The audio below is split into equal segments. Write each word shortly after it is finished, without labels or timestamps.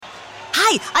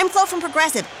Hi, I'm Flo from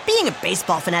Progressive. Being a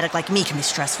baseball fanatic like me can be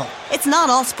stressful. It's not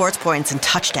all sports points and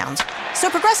touchdowns. So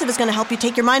Progressive is going to help you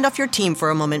take your mind off your team for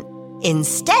a moment.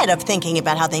 Instead of thinking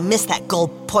about how they missed that goal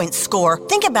point score,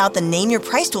 think about the Name Your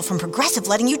Price tool from Progressive,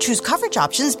 letting you choose coverage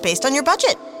options based on your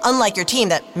budget, unlike your team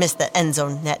that missed the end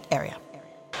zone net area.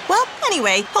 Well,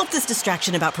 anyway, hope this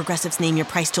distraction about Progressive's Name Your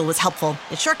Price tool was helpful.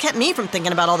 It sure kept me from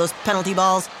thinking about all those penalty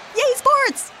balls. Yay,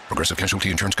 sports! Progressive Casualty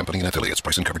Insurance Company and Affiliates.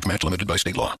 Price and coverage match limited by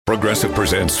state law. Progressive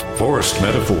presents Forced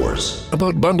Metaphors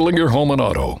About bundling your home and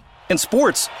auto. In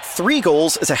sports, 3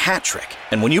 goals is a hat trick.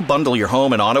 And when you bundle your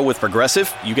home and auto with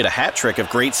Progressive, you get a hat trick of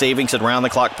great savings and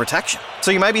round-the-clock protection.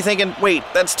 So you might be thinking, wait,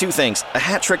 that's 2 things. A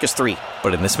hat trick is 3.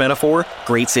 But in this metaphor,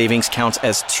 great savings counts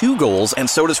as 2 goals, and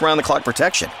so does round-the-clock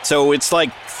protection. So it's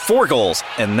like 4 goals,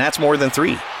 and that's more than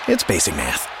 3. It's basic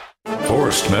math.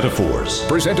 Forced Metaphors.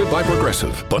 Presented by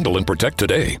Progressive. Bundle and protect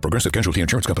today. Progressive Casualty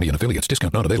Insurance Company and Affiliates.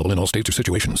 Discount not available in all states or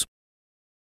situations.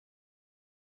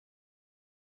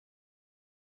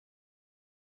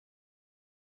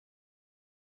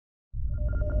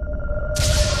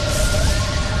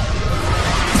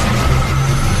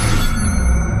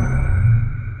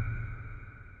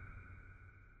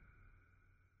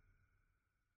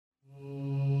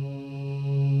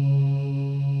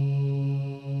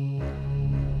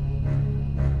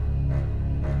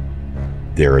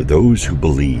 There are those who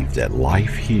believe that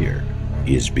life here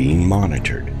is being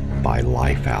monitored by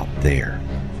life out there.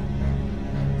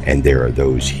 And there are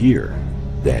those here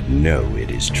that know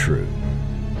it is true.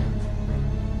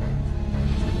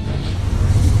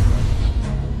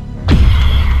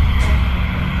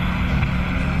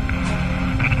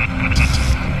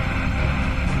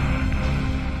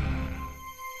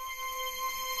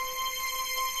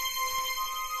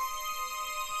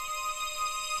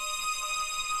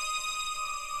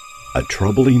 A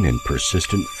troubling and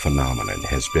persistent phenomenon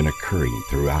has been occurring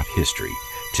throughout history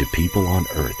to people on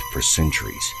Earth for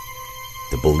centuries.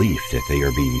 The belief that they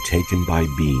are being taken by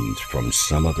beings from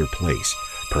some other place,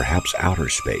 perhaps outer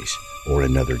space or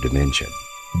another dimension.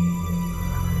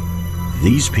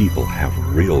 These people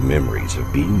have real memories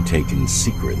of being taken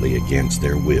secretly against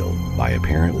their will by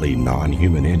apparently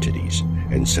non-human entities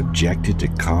and subjected to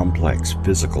complex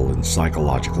physical and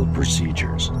psychological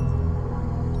procedures.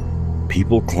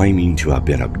 People claiming to have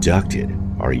been abducted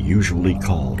are usually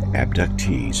called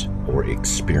abductees or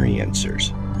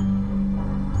experiencers.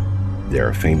 There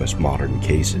are famous modern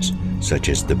cases such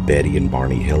as the Betty and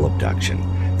Barney Hill abduction,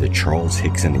 the Charles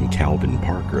Hickson and Calvin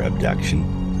Parker abduction,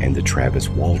 and the Travis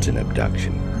Walton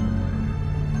abduction.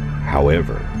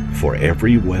 However, for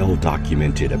every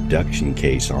well-documented abduction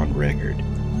case on record,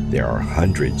 there are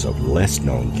hundreds of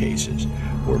less-known cases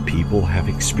where people have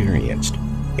experienced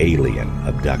alien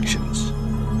abductions.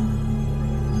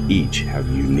 Each have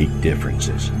unique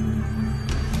differences,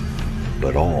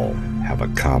 but all have a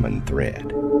common thread.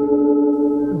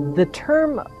 The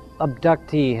term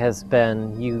abductee has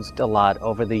been used a lot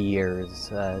over the years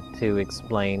to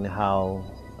explain how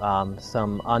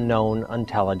some unknown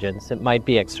intelligence, it might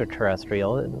be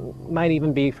extraterrestrial, it might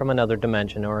even be from another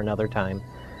dimension or another time,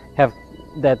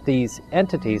 that these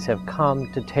entities have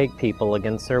come to take people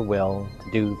against their will,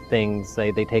 to do things,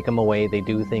 they take them away, they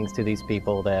do things to these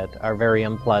people that are very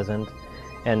unpleasant,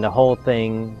 and the whole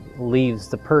thing leaves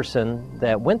the person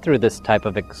that went through this type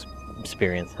of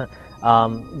experience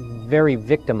very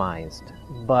victimized.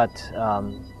 But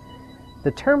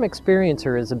the term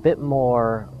experiencer is a bit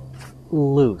more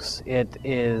loose. It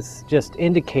is just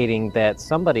indicating that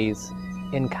somebody's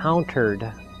encountered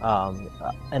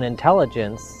an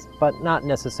intelligence, but not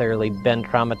necessarily been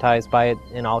traumatized by it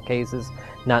in all cases,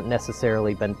 not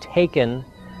necessarily been taken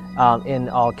in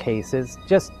all cases,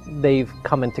 just they've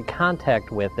come into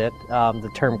contact with it. The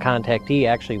term contactee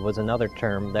actually was another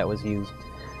term that was used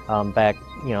back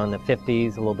in the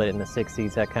 50s, a little bit in the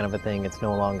 60s, that kind of a thing. It's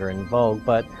no longer in vogue,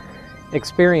 but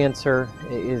experiencer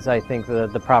is, I think,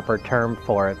 the proper term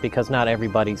for it, because not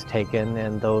everybody's taken,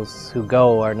 and those who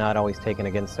go are not always taken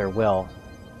against their will.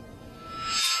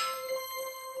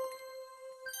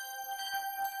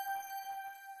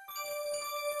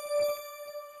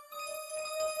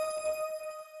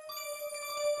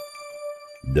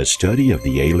 The study of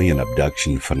the alien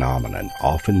abduction phenomenon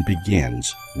often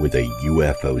begins with a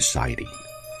UFO sighting.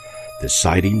 The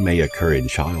sighting may occur in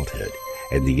childhood,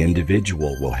 and the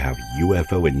individual will have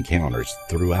UFO encounters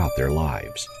throughout their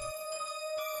lives.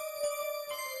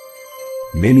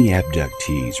 Many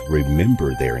abductees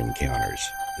remember their encounters,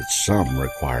 but some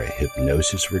require a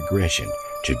hypnosis regression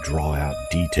to draw out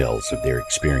details of their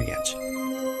experience.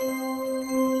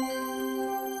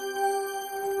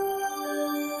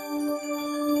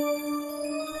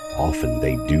 Often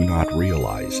they do not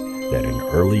realize that an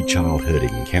early childhood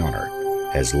encounter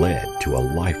has led to a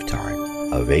lifetime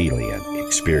of alien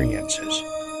experiences.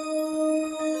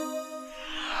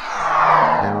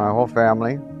 And my whole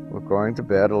family was going to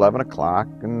bed 11 o'clock,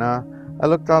 and I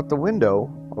looked out the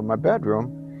window of my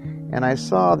bedroom, and I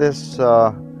saw this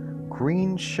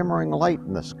green shimmering light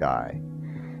in the sky,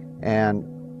 and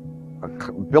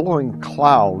billowing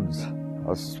clouds,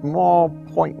 a small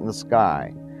point in the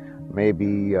sky,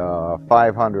 maybe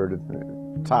 500,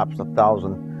 tops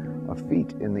 1,000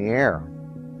 feet in the air.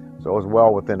 So it was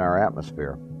well within our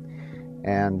atmosphere.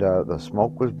 And the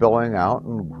smoke was billowing out,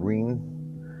 and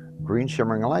green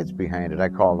shimmering lights behind it. I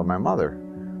called to my mother.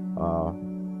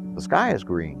 The sky is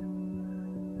green.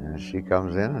 And she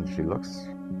comes in and she looks,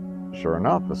 sure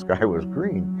enough, the sky was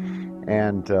green.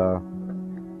 And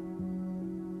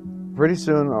pretty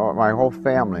soon my whole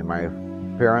family, my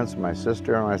parents, my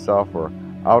sister, and myself were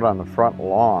out on the front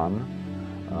lawn.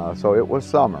 So it was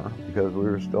summer because we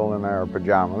were still in our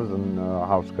pajamas and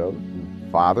house coat.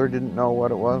 Father didn't know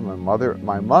what it was.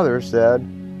 My mother said,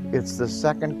 "It's the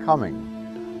second coming."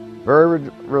 Very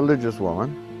religious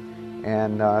woman,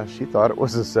 and she thought it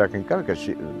was the second coming because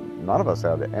none of us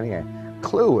had any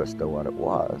clue as to what it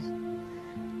was.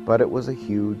 But it was a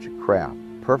huge craft,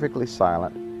 perfectly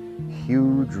silent,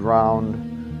 huge round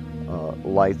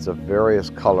lights of various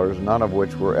colors, none of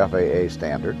which were FAA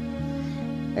standard,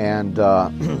 and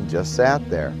just sat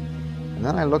there. And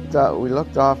then we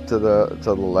looked off to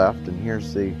the left, and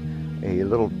here's a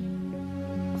little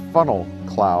funnel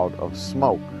cloud of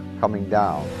smoke coming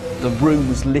down. The room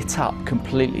was lit up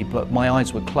completely, but my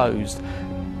eyes were closed.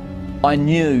 I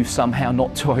knew somehow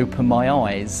not to open my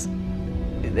eyes.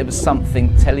 There was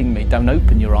something telling me, don't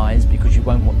open your eyes because you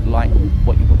won't like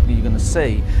what you're going to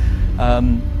see.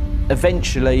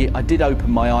 Eventually, I did open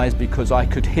my eyes because I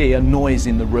could hear noise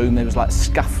in the room. There was like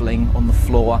scuffling on the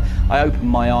floor. I opened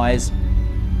my eyes.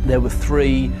 There were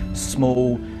 3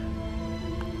 small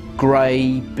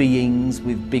grey beings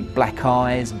with big black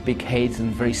eyes, big heads,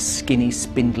 and very skinny,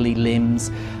 spindly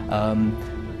limbs.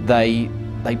 They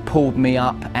pulled me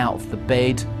up out of the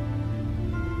bed,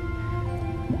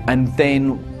 and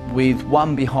then with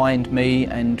one behind me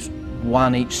and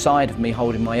one each side of me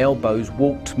holding my elbows,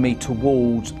 walked me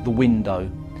towards the window.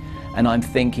 And I'm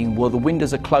thinking, well, the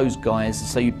windows are closed, guys,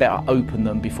 so you better open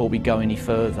them before we go any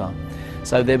further.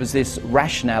 So there was this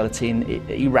rationality and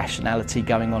irrationality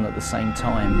going on at the same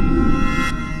time.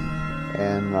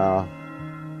 And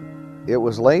it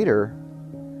was later,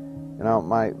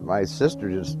 my sister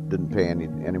just didn't pay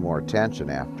any more attention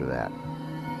after that.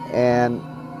 And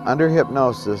under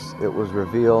hypnosis, it was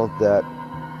revealed that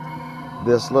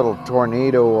this little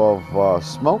tornado of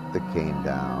smoke that came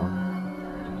down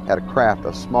had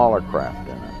a smaller craft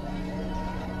in it.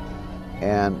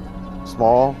 And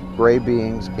small gray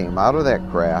beings came out of that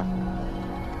craft,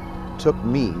 took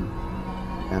me,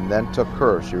 and then took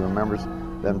her. She remembers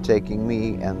them taking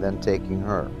me and then taking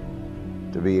her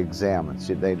to be examined.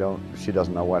 She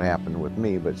doesn't know what happened with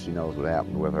me, but she knows what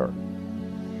happened with her.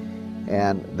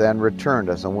 And then returned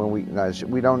us. And when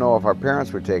we don't know if our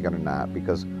parents were taken or not,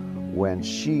 because when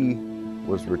she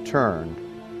was returned,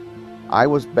 I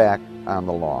was back on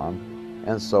the lawn,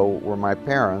 and so were my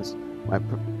parents. We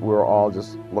were all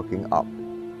just looking up,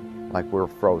 like we were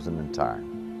frozen in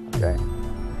time, okay?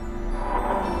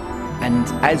 And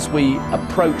as we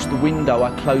approached the window,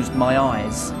 I closed my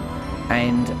eyes.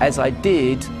 And as I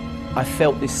did, I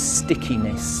felt this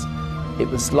stickiness. It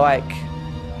was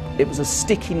a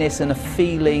stickiness and a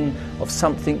feeling of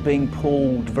something being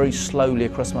pulled very slowly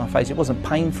across my face. It wasn't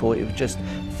painful, it was just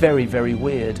very, very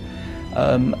weird.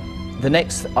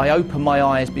 I opened my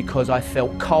eyes because I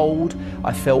felt cold,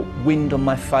 I felt wind on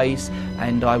my face,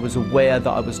 and I was aware that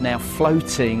I was now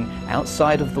floating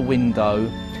outside of the window,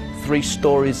 3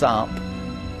 stories up,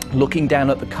 looking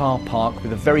down at the car park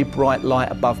with a very bright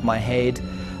light above my head.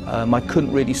 I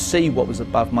couldn't really see what was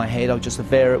above my head, I was just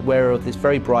aware of this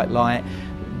very bright light.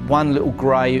 One little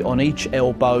grey on each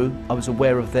elbow, I was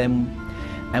aware of them,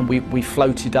 and we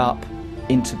floated up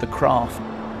into the craft.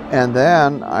 And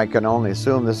then I can only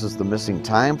assume this is the missing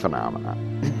time phenomenon.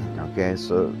 Okay,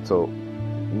 so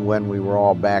when we were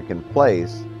all back in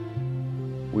place,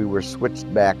 we were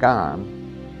switched back on,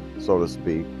 so to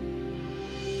speak,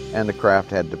 and the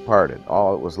craft had departed.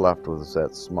 All that was left was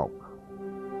that smoke.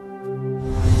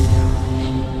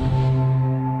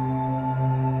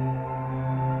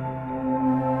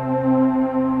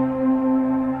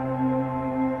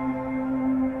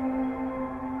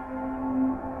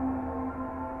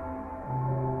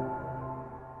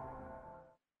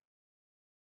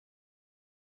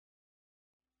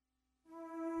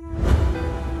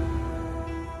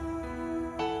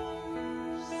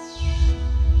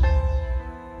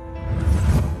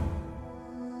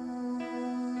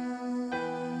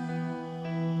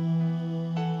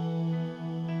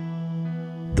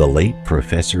 The late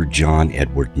Professor John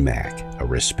Edward Mack, a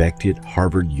respected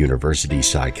Harvard University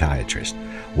psychiatrist,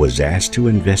 was asked to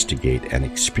investigate an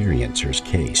experiencer's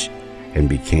case and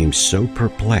became so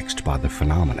perplexed by the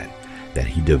phenomenon that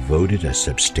he devoted a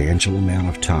substantial amount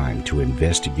of time to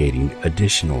investigating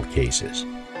additional cases.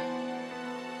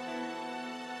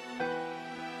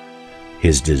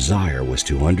 His desire was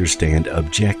to understand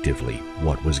objectively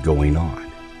what was going on.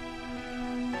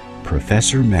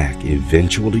 Professor Mack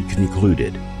eventually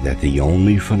concluded that the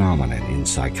only phenomenon in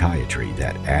psychiatry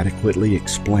that adequately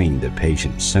explained the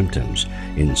patient's symptoms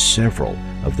in several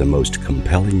of the most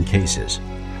compelling cases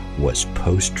was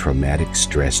post-traumatic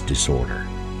stress disorder.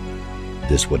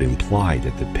 This would imply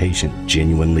that the patient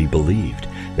genuinely believed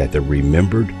that the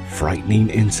remembered frightening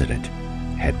incident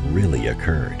had really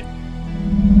occurred.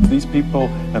 These people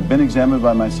have been examined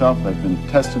by myself. They've been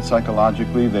tested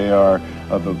psychologically. They are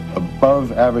of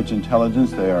above average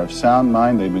intelligence. They are of sound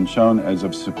mind. They've been shown as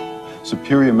of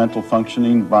superior mental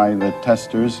functioning by the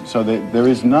testers. So there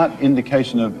is not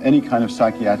indication of any kind of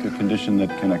psychiatric condition that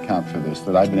can account for this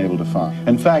that I've been able to find.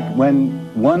 In fact, when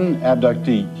one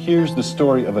abductee hears the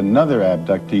story of another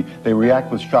abductee, they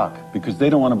react with shock because they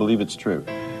don't want to believe it's true.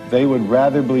 They would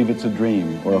rather believe it's a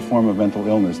dream or a form of mental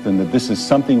illness than that this is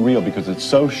something real because it's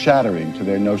so shattering to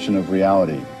their notion of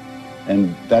reality.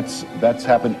 And that's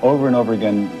happened over and over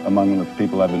again among the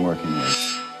people I've been working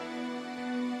with.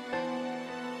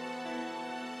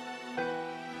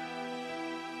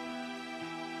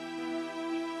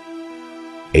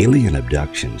 Alien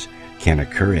abductions can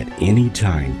occur at any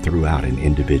time throughout an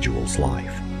individual's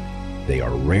life. They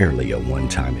are rarely a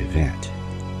one-time event.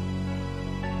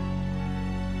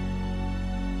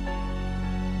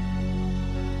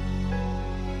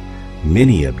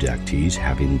 Many abductees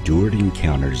have endured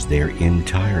encounters their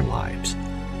entire lives,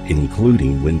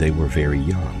 including when they were very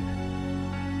young.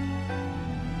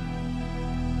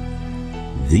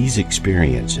 These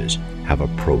experiences have a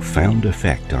profound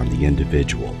effect on the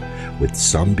individual, with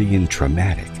some being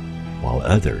traumatic, while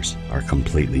others are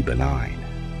completely benign.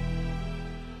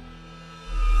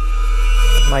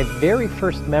 My very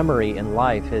first memory in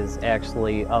life is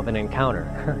actually of an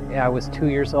encounter. I was 2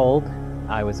 years old.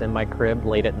 I was in my crib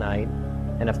late at night,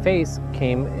 and a face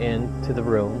came into the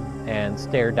room and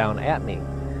stared down at me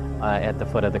at the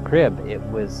foot of the crib. It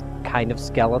was kind of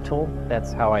skeletal.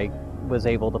 That's how I was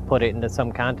able to put it into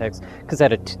some context, because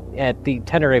at the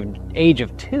tender age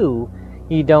of 2,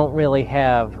 you don't really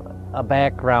have a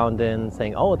background in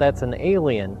saying, oh, that's an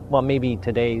alien. Well, maybe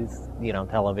today's,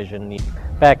 television.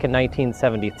 Back in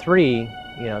 1973,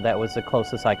 that was the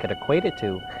closest I could equate it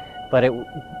to. But it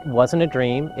wasn't a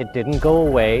dream. It didn't go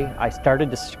away. I started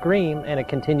to scream, and it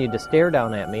continued to stare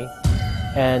down at me.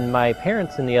 And my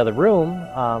parents in the other room,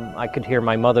 I could hear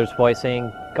my mother's voice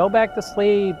saying, go back to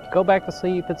sleep,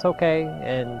 it's okay.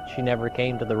 And she never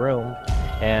came to the room.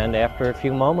 And after a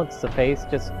few moments, the face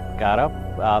just got up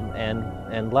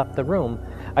and left the room.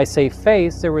 I say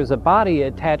face, there was a body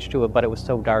attached to it, but it was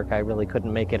so dark I really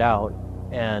couldn't make it out.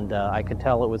 And I could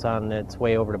tell it was on its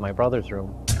way over to my brother's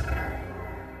room.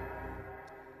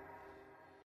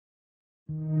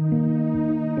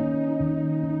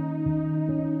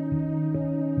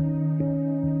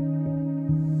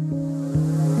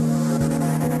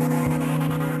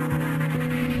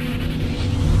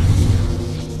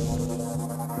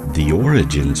 The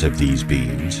origins of these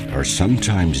beings are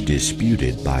sometimes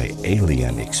disputed by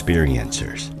alien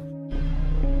experiencers.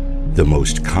 The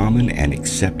most common and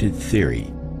accepted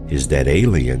theory is that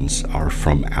aliens are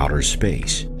from outer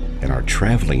space and are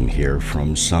traveling here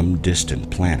from some distant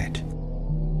planet.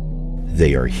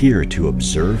 They are here to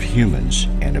observe humans,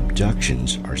 and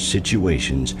abductions are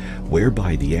situations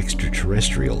whereby the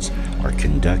extraterrestrials are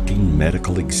conducting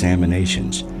medical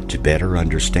examinations to better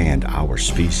understand our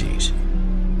species.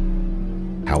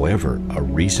 However, a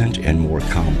recent and more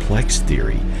complex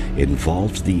theory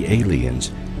involves the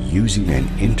aliens using an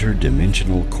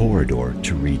interdimensional corridor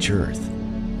to reach Earth,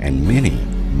 and many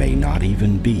may not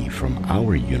even be from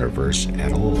our universe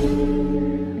at all.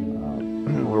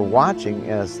 We're watching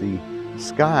as the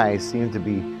sky seemed to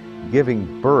be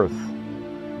giving birth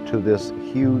to this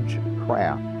huge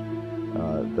craft.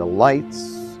 The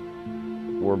lights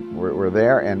were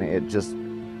there, and it just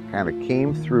kind of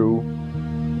came through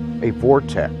a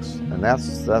vortex, and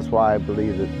that's why I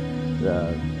believe that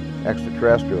the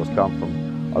extraterrestrials come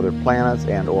from other planets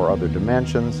and or other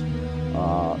dimensions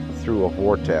through a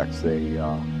vortex. They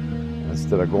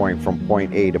instead of going from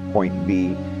point A to point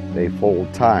B, they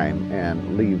fold time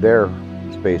and leave their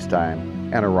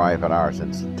space-time and arrive at ours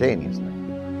instantaneously.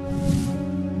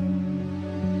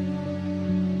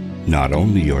 Not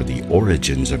only are the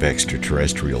origins of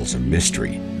extraterrestrials a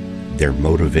mystery, Their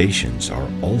motivations are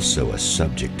also a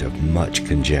subject of much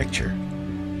conjecture.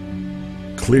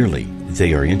 Clearly,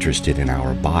 they are interested in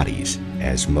our bodies,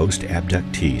 as most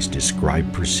abductees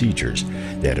describe procedures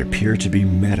that appear to be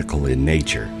medical in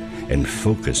nature and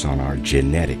focus on our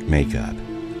genetic makeup.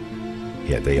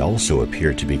 Yet they also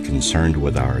appear to be concerned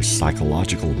with our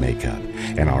psychological makeup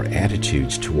and our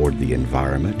attitudes toward the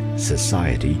environment,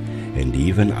 society, and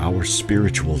even our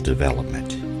spiritual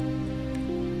development.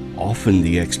 Often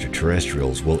the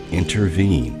extraterrestrials will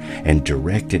intervene and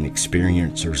direct an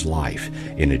experiencer's life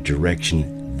in a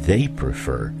direction they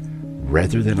prefer,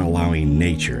 rather than allowing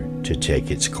nature to take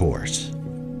its course.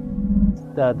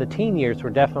 The teen years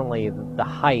were definitely the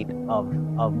height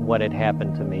of what had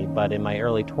happened to me, but in my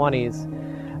early 20s,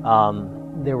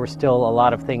 there were still a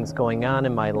lot of things going on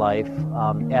in my life.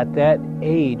 At that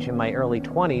age, in my early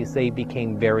 20s, they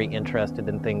became very interested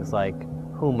in things like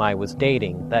whom I was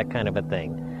dating, that kind of a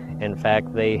thing. In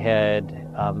fact, they had,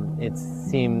 it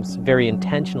seems, very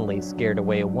intentionally scared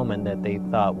away a woman that they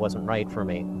thought wasn't right for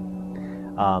me.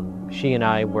 She and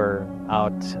I were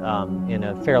out in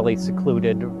a fairly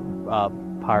secluded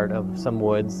part of some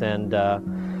woods and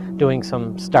doing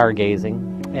some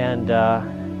stargazing,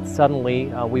 and suddenly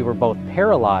we were both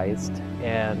paralyzed,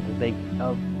 and they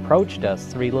approached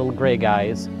us, three little gray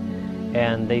guys,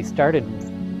 and they started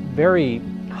very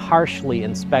harshly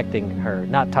inspecting her,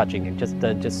 not touching her, just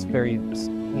very,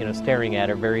 staring at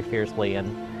her very fiercely,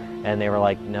 and they were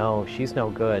like, "No, she's no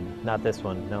good, not this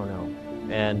one, no."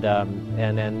 And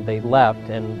then they left,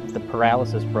 and the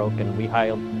paralysis broke, and we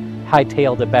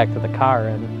hightailed it back to the car,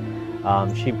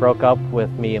 and she broke up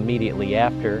with me immediately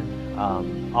after.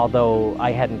 Although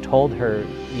I hadn't told her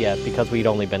yet, because we'd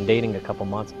only been dating a couple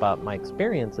months, about my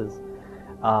experiences,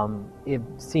 it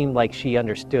seemed like she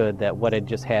understood that what had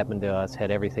just happened to us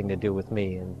had everything to do with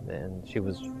me, and she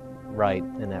was right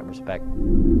in that respect.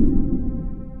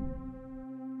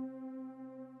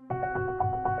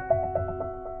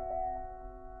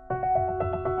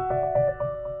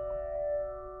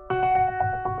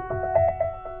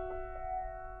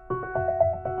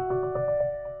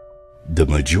 The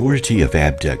majority of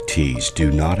abductees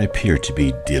do not appear to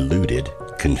be deluded,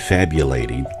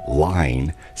 confabulating,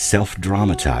 lying,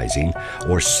 self-dramatizing,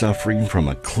 or suffering from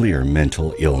a clear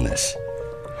mental illness.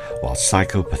 While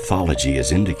psychopathology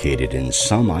is indicated in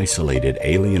some isolated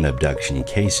alien abduction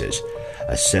cases,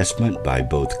 assessment by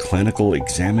both clinical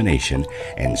examination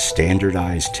and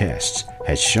standardized tests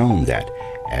has shown that,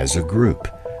 as a group,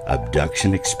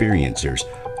 abduction experiencers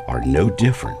are no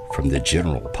different from the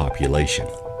general population.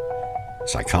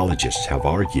 Psychologists have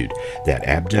argued that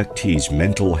abductees'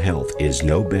 mental health is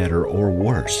no better or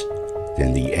worse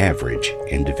than the average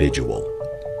individual.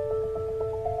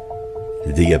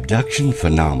 The abduction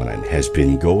phenomenon has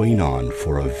been going on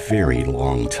for a very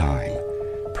long time,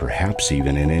 perhaps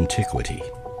even in antiquity.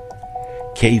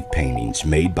 Cave paintings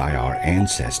made by our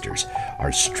ancestors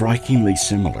are strikingly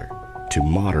similar to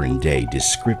modern-day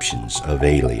descriptions of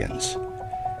aliens.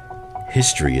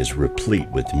 History is replete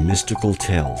with mystical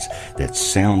tales that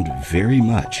sound very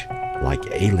much like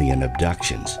alien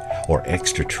abductions or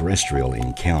extraterrestrial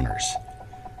encounters.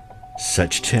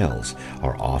 Such tales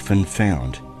are often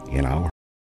found in our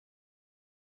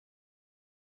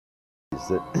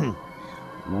that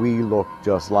we look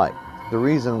just like. The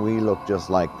reason we look just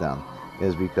like them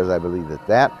is because I believe that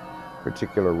that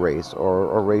particular race,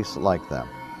 or a race like them,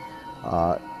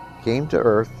 came to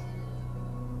Earth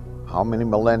how many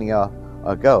millennia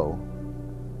ago,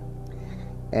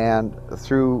 and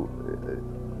through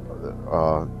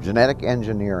genetic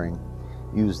engineering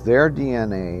used their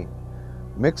DNA,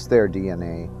 mixed their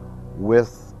DNA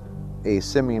with a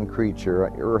simian creature,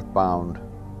 an earthbound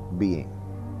being,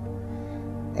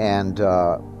 and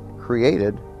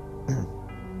created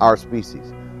our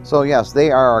species. So yes,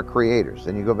 they are our creators.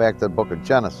 And you go back to the book of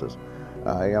Genesis,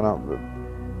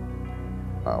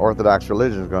 Orthodox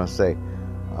religion is going to say,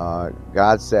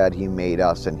 God said he made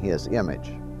us in his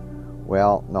image.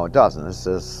 Well, no, it doesn't. It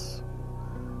says,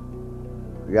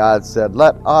 God said,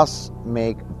 let us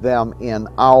make them in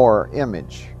our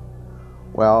image.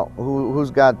 Well,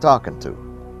 who's God talking to?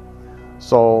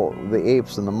 So the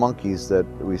apes and the monkeys that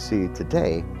we see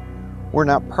today, we're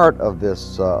not part of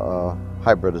this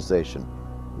hybridization.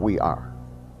 We are.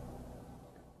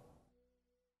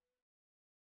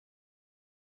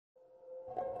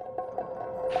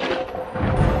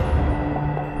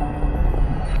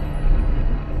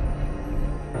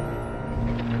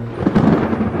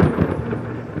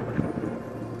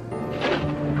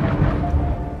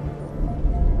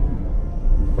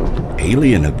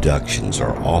 Alien abductions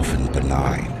are often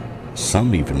benign.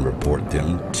 Some even report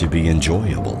them to be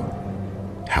enjoyable.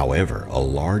 However, a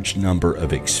large number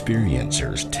of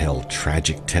experiencers tell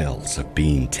tragic tales of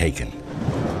being taken.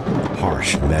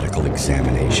 Harsh medical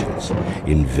examinations,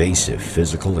 invasive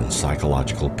physical and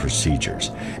psychological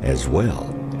procedures, as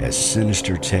well as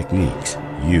sinister techniques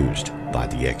used by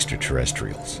the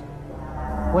extraterrestrials.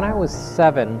 When I was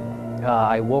 7,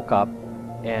 I woke up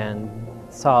and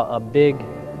saw a big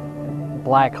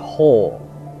black hole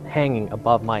hanging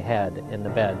above my head in the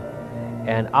bed.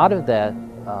 And out of that,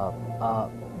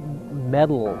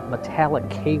 metallic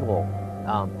cable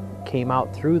came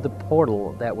out through the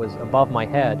portal that was above my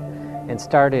head and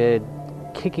started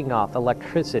kicking off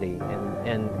electricity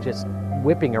and just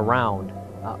whipping around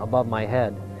above my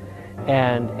head.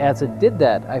 And as it did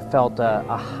that, I felt a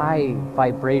high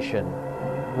vibration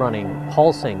running,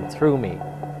 pulsing through me,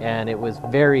 and it was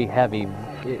very heavy.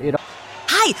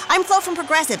 Hi, I'm Flo from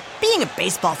Progressive. Being a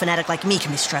baseball fanatic like me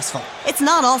can be stressful. It's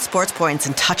not all sports points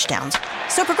and touchdowns.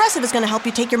 So Progressive is going to help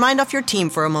you take your mind off your team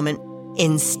for a moment.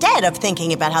 Instead of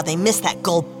thinking about how they missed that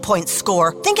goal point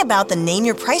score, think about the Name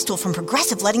Your Price tool from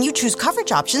Progressive, letting you choose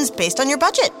coverage options based on your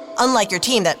budget, unlike your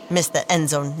team that missed the end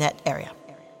zone net area.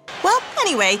 Well,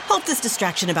 anyway, hope this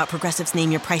distraction about Progressive's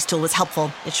Name Your Price tool was helpful.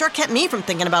 It sure kept me from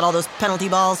thinking about all those penalty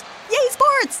balls. Yay,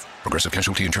 sports! Progressive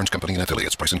Casualty Insurance Company and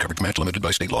affiliates. Price and coverage match limited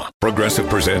by state law. Progressive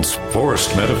presents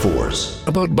Forced Metaphors.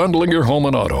 About bundling your home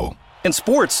and auto. In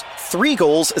sports, 3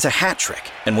 goals is a hat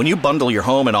trick. And when you bundle your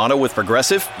home and auto with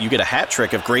Progressive, you get a hat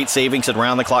trick of great savings and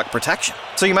round-the-clock protection.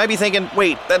 So you might be thinking,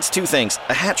 wait, that's 2 things.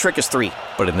 A hat trick is 3.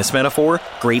 But in this metaphor,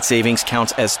 great savings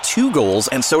counts as 2 goals,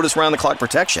 and so does round-the-clock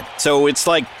protection. So it's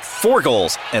like 4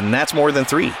 goals, and that's more than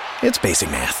 3. It's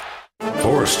basic math.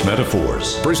 Forced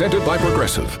Metaphors. Presented by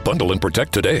Progressive. Bundle and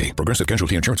protect today. Progressive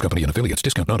Casualty Insurance Company and affiliates.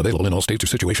 Discount not available in all states or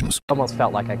situations. Almost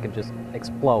felt like I could just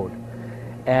explode.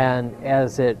 And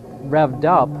as it revved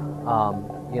up,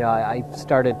 I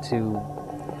started to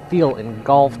feel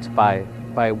engulfed by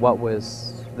what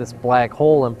was this black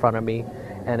hole in front of me.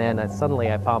 And then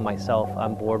suddenly I found myself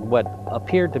on board what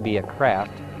appeared to be a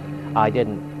craft. I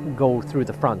didn't go through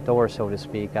the front door, so to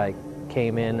speak. I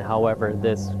came in, however,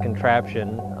 this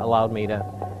contraption allowed me to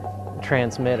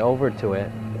transmit over to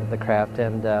it, the craft,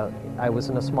 and I was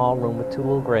in a small room with 2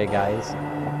 little gray guys.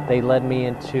 They led me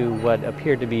into what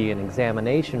appeared to be an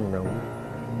examination room,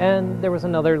 and there was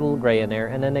another little gray in there,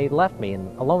 and then they left me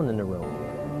alone in the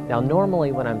room. Now,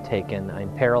 normally when I'm taken,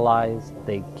 I'm paralyzed.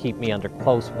 They keep me under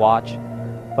close watch,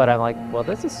 but I'm like, well,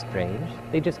 this is strange.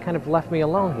 They just kind of left me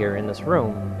alone here in this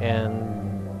room, and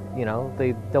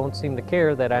they don't seem to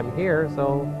care that I'm here,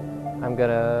 so I'm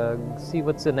gonna see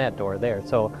what's in that door there.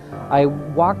 So I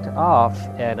walked off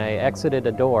and I exited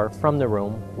a door from the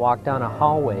room, walked down a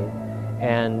hallway,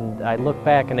 and I looked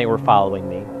back and they were following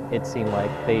me. It seemed like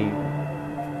they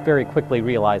very quickly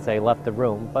realized I left the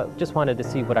room, but just wanted to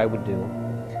see what I would do.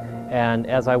 And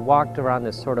as I walked around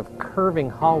this sort of curving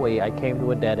hallway, I came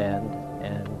to a dead end,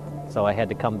 and so I had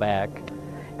to come back.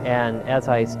 And as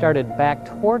I started back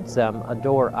towards them, a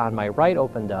door on my right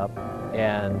opened up,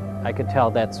 and I could tell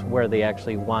that's where they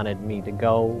actually wanted me to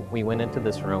go. We went into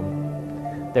this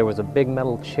room. There was a big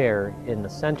metal chair in the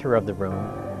center of the room,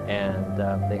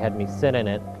 and they had me sit in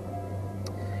it.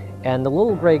 And the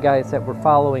little gray guys that were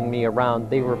following me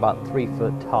around, they were about 3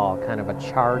 foot tall, kind of a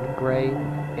charred gray,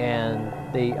 and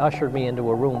they ushered me into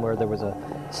a room where there was a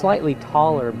slightly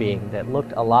taller being that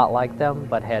looked a lot like them,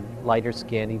 but had lighter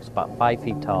skin. He was about 5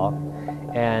 feet tall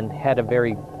and had a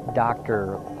very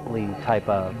doctorly type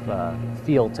of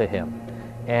feel to him.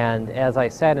 And as I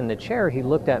sat in the chair, he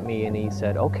looked at me and he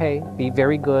said, okay, be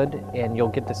very good and you'll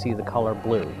get to see the color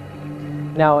blue.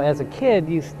 Now, as a kid,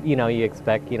 you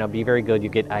expect, be very good, you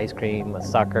get ice cream, a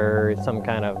sucker, some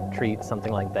kind of treat,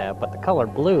 something like that. But the color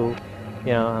blue,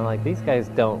 I'm like, these guys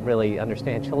don't really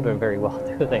understand children very well,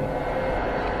 do they?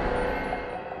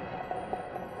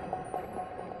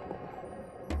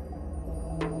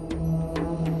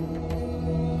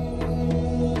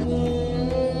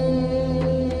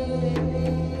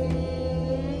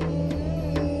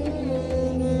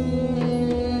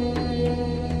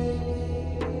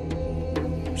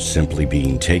 Simply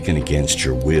being taken against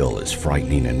your will is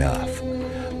frightening enough.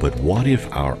 But what if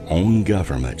our own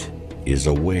government is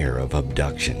aware of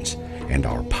abductions and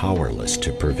are powerless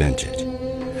to prevent it?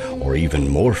 Or even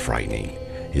more frightening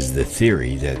is the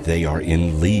theory that they are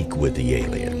in league with the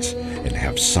aliens and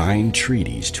have signed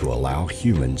treaties to allow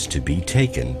humans to be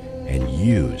taken and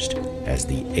used as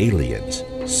the aliens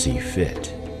see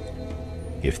fit.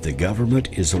 If the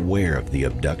government is aware of the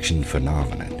abduction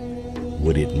phenomenon,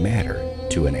 would it matter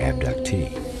to an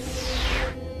abductee?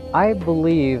 I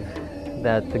believe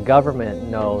that the government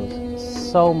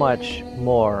knows so much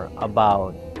more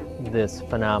about this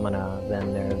phenomena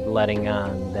than they're letting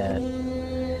on, that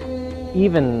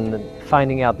even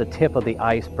finding out the tip of the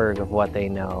iceberg of what they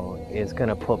know is going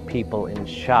to put people in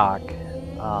shock.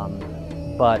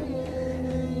 But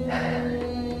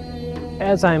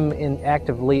as I'm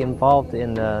actively involved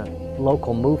in the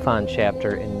local MUFON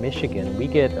chapter in Michigan, we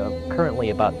get currently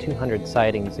about 200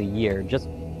 sightings a year just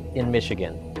in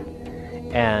Michigan.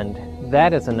 And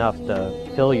that is enough to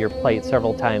fill your plate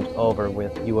several times over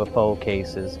with UFO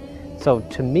cases. So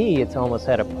to me, it's almost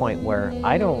at a point where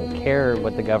I don't care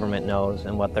what the government knows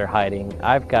and what they're hiding.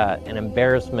 I've got an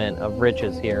embarrassment of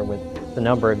riches here with the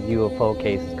number of UFO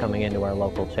cases coming into our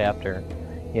local chapter.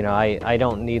 You know, I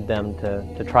don't need them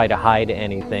to try to hide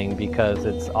anything, because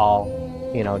it's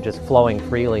all, you know, just flowing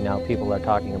freely now. People are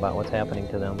talking about what's happening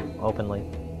to them openly.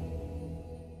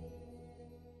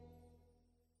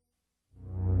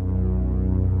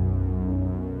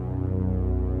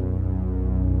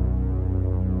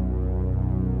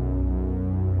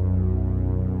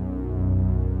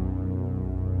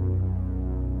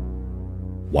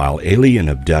 While alien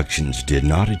abductions did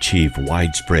not achieve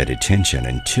widespread attention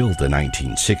until the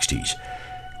 1960s,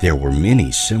 there were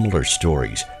many similar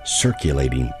stories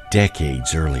circulating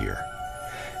decades earlier.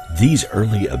 These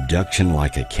early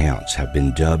abduction-like accounts have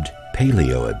been dubbed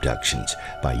paleo abductions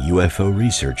by UFO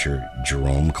researcher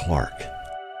Jerome Clark.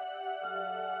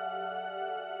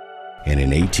 In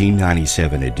an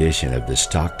 1897 edition of the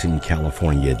Stockton,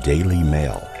 California Daily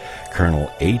Mail,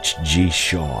 Colonel H.G.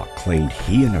 Shaw claimed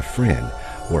he and a friend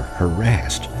were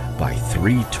harassed by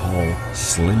 3 tall,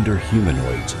 slender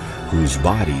humanoids whose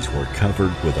bodies were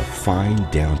covered with a fine,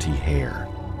 downy hair.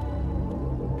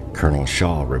 Colonel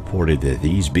Shaw reported that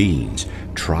these beings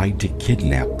tried to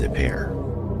kidnap the pair.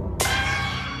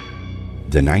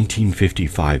 The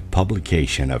 1955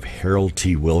 publication of Harold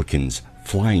T. Wilkins'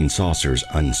 Flying Saucers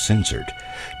Uncensored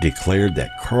declared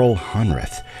that Carl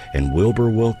Hunrath and Wilbur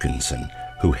Wilkinson,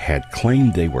 who had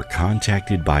claimed they were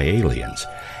contacted by aliens,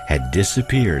 had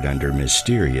disappeared under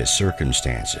mysterious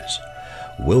circumstances.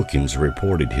 Wilkins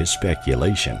reported his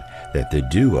speculation that the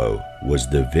duo was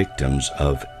the victims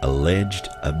of alleged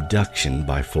abduction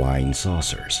by flying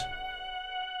saucers.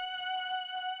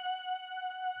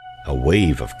 A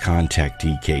wave of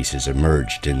contactee cases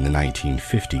emerged in the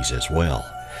 1950s as well.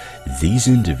 These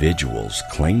individuals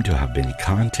claimed to have been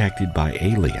contacted by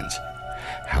aliens.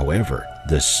 However,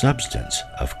 the substance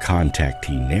of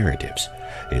contactee narratives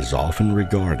is often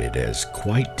regarded as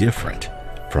quite different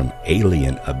from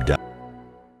alien abduction.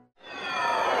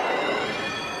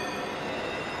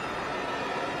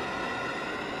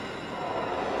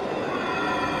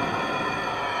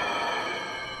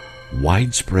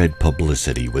 Widespread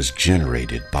publicity was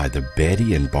generated by the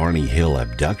Betty and Barney Hill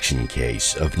abduction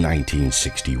case of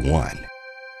 1961.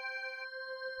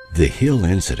 The Hill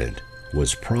incident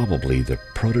was probably the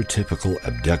prototypical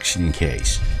abduction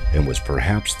case and was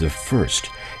perhaps the first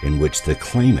in which the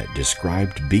claimant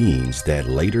described beings that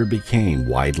later became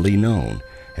widely known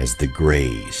as the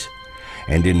Greys,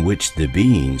 and in which the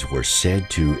beings were said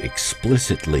to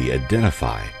explicitly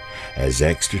identify as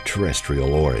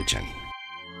extraterrestrial origin.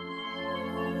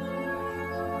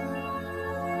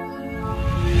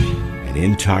 An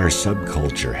entire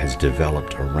subculture has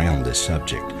developed around the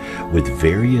subject, with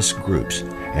various groups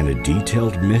and a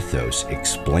detailed mythos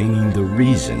explaining the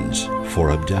reasons for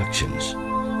abductions.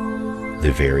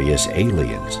 The various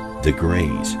aliens, the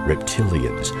Greys,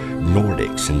 reptilians,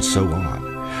 Nordics, and so on,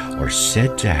 are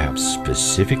said to have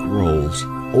specific roles,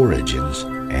 origins,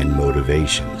 and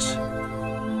motivations.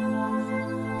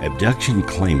 Abduction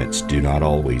claimants do not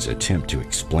always attempt to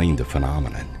explain the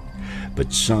phenomenon,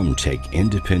 but some take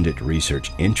independent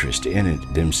research interest in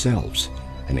it themselves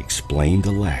and explain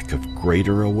the lack of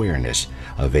greater awareness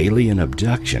of alien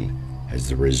abduction as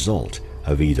the result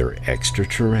of either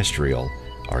extraterrestrial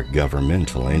or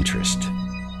governmental interest.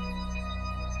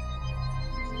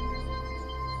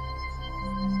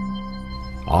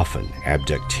 Often,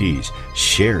 abductees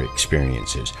share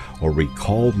experiences or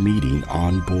recall meeting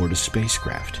on board a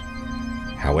spacecraft.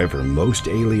 However, most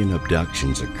alien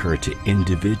abductions occur to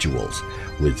individuals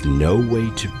with no way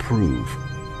to prove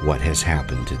what has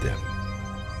happened to them.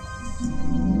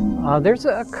 There's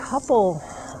a couple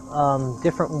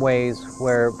different ways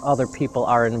where other people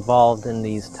are involved in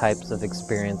these types of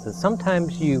experiences.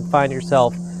 Sometimes you find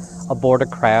yourself aboard a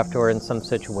craft or in some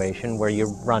situation where you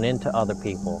run into other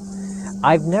people.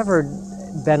 I've never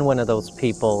been one of those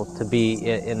people to be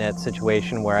in that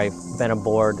situation where I've been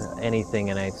aboard anything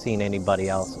and I've seen anybody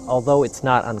else, although it's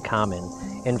not uncommon.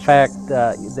 In fact,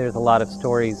 there's a lot of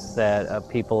stories that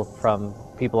people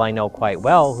I know quite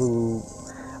well who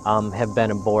have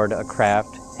been aboard a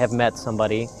craft have met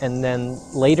somebody, and then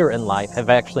later in life have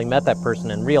actually met that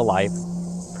person in real life.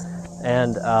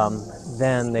 And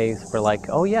then they were like,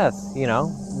 oh yes, you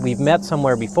know, we've met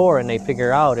somewhere before, and they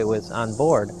figure out it was on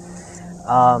board.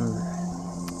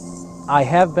 I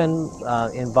have been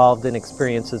involved in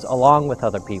experiences along with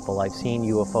other people. I've seen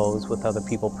UFOs with other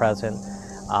people present.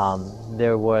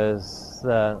 There was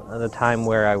the time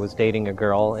where I was dating a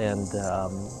girl, and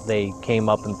they came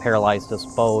up and paralyzed us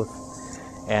both,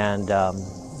 and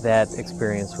that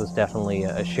experience was definitely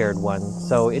a shared one.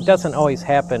 So it doesn't always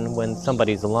happen when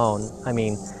somebody's alone. I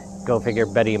mean, go figure,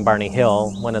 Betty and Barney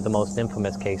Hill, one of the most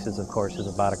infamous cases, of course, is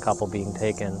about a couple being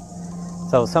taken.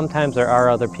 So sometimes there are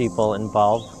other people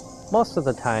involved. Most of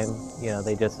the time, you know,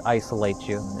 they just isolate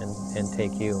you and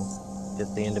take you,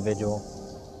 just the individual.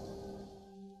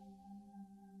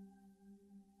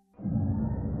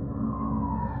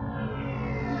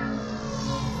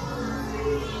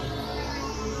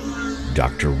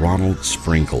 Dr. Ronald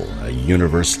Sprinkle, a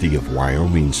University of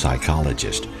Wyoming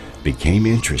psychologist, became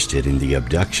interested in the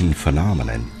abduction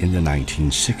phenomenon in the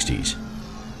 1960s.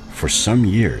 For some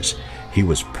years, he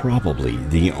was probably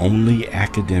the only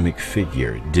academic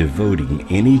figure devoting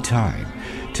any time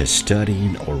to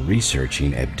studying or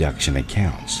researching abduction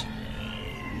accounts.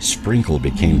 Sprinkle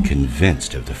became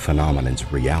convinced of the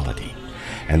phenomenon's reality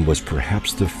and was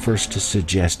perhaps the first to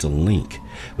suggest a link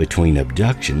between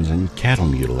abductions and cattle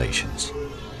mutilations.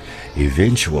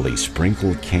 Eventually,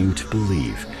 Sprinkle came to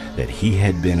believe that he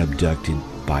had been abducted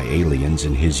by aliens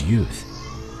in his youth.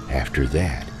 After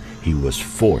that, he was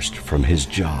forced from his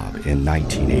job in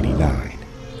 1989.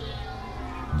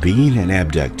 Being an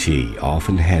abductee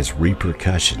often has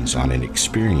repercussions on an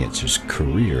experiencer's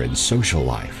career and social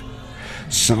life.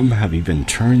 Some have even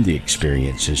turned the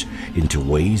experiences into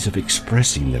ways of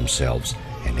expressing themselves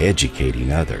and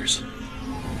educating others.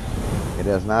 It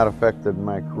has not affected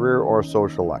my career or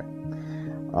social life.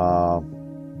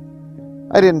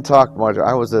 I didn't talk much.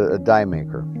 I was a die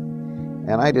maker,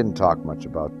 and I didn't talk much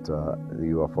about the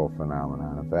UFO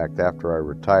phenomenon. In fact, after I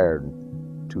retired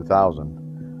in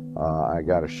 2000, I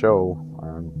got a show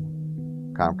on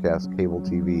Comcast cable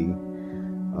TV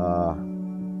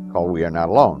called We Are Not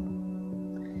Alone.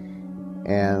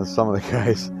 And some of the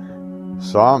guys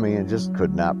saw me and just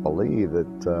could not believe that,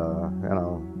 you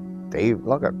know,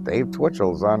 look at Dave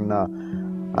Twitchell's on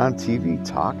TV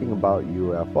talking about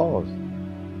UFOs.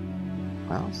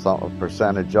 Well, a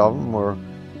percentage of them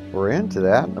were into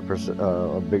that, and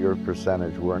a bigger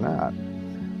percentage were not.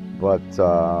 But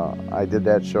I did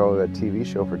that TV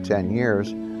show for 10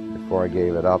 years before I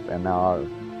gave it up, and now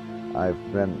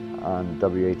I've been on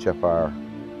WHFR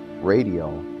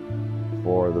radio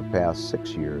for the past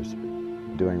 6 years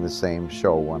doing the same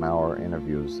show, 1 hour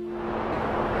interviews.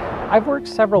 I've worked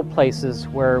several places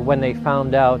where when they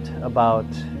found out about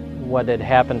what had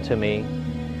happened to me,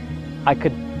 I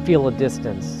could feel a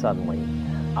distance suddenly.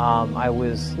 I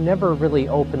was never really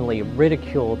openly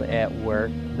ridiculed at work,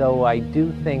 though I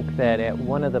do think that at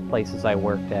one of the places I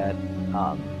worked at,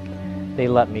 they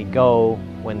let me go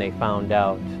when they found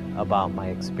out about my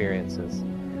experiences.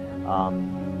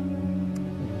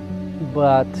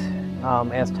 But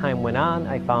as time went on,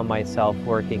 I found myself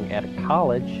working at a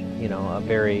college, you know, a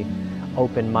very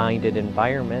open-minded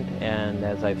environment, and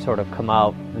as I've sort of come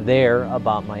out there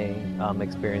about my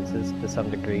experiences to some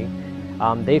degree,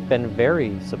 they've been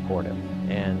very supportive,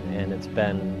 and it's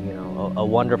been, you know, a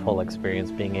wonderful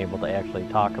experience being able to actually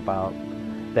talk about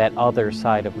that other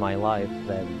side of my life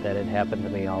that had happened to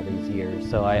me all these years.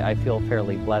 So I feel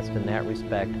fairly blessed in that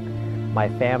respect. My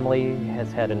family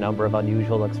has had a number of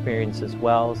unusual experiences as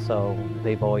well, so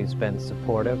they've always been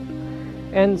supportive.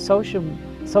 And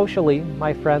socially,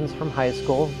 my friends from high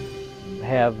school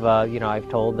have, you know, I've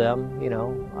told them, you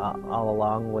know, all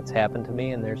along what's happened to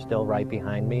me, and they're still right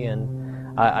behind me.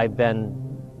 And I've been,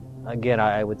 again,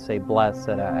 I would say blessed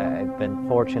that I've been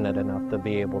fortunate enough to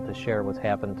be able to share what's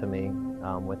happened to me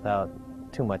without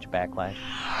too much backlash.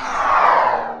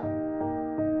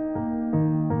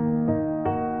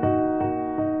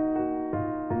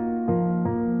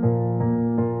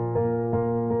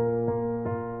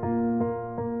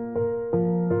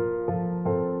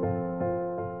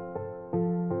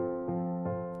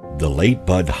 The late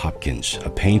Bud Hopkins, a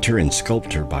painter and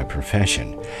sculptor by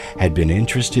profession, had been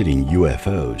interested in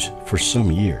UFOs for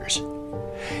some years.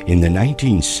 In the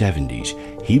 1970s,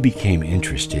 he became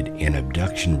interested in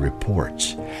abduction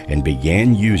reports and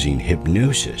began using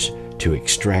hypnosis to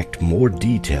extract more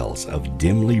details of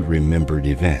dimly remembered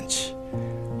events.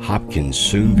 Hopkins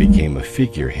soon became a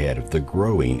figurehead of the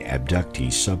growing abductee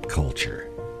subculture.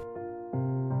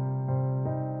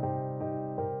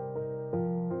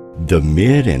 The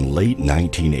mid and late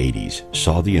 1980s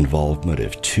saw the involvement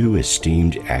of two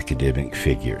esteemed academic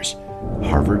figures,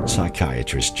 Harvard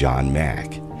psychiatrist John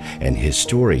Mack and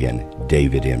historian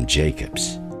David M.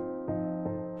 Jacobs.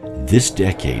 This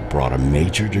decade brought a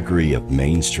major degree of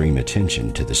mainstream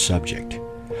attention to the subject.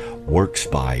 Works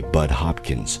by Bud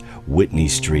Hopkins, Whitney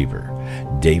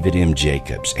Strieber, David M.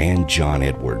 Jacobs, and John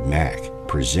Edward Mack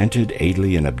presented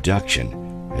alien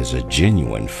abduction as a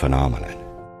genuine phenomenon.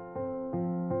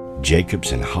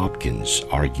 Jacobs and Hopkins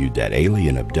argued that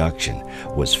alien abduction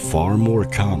was far more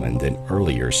common than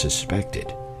earlier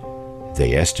suspected.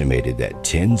 They estimated that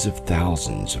tens of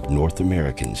thousands of North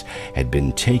Americans had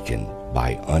been taken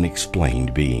by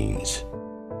unexplained beings.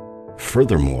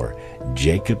 Furthermore,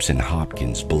 Jacobs and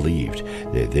Hopkins believed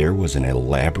that there was an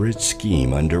elaborate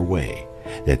scheme underway,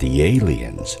 that the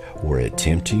aliens were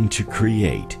attempting to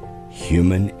create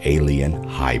human-alien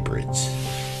hybrids.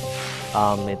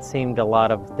 It seemed a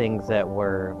lot of things that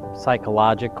were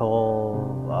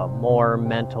psychological, more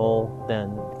mental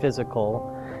than physical.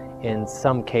 In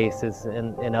some cases,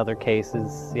 in other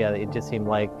cases, yeah, it just seemed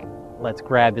like, let's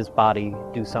grab his body,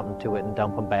 do something to it, and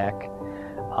dump him back.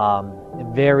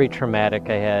 Very traumatic.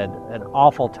 I had an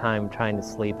awful time trying to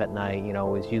sleep at night. You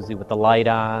know, it was usually with the light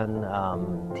on,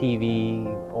 TV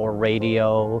or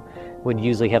radio. Would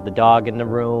usually have the dog in the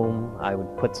room. I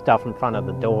would put stuff in front of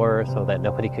the door so that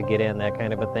nobody could get in, that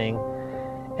kind of a thing.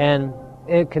 And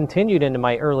it continued into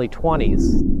my early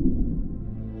 20s.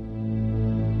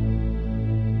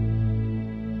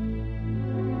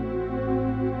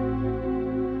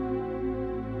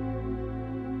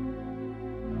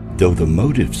 Though the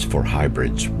motives for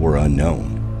hybrids were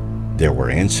unknown, there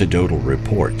were anecdotal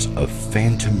reports of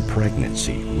phantom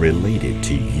pregnancy related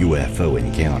to UFO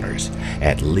encounters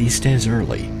at least as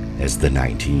early as the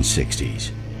 1960s.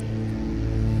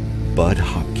 Bud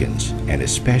Hopkins and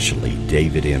especially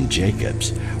David M.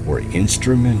 Jacobs were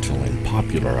instrumental in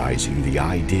popularizing the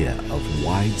idea of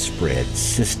widespread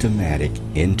systematic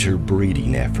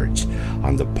interbreeding efforts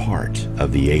on the part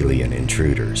of the alien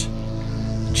intruders.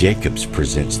 Jacobs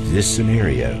presents this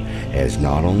scenario as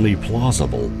not only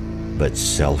plausible, but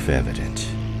self-evident.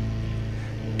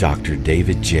 Dr.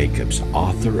 David Jacobs,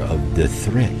 author of The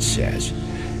Threat, says,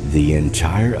 the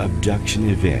entire abduction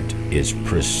event is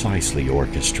precisely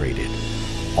orchestrated.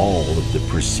 All of the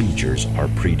procedures are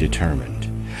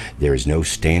predetermined. There is no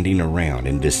standing around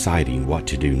and deciding what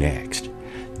to do next.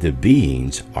 The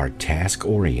beings are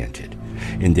task-oriented,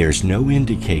 and there's no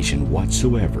indication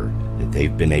whatsoever that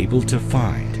they've been able to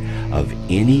find of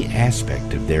any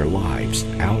aspect of their lives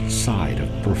outside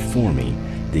of performing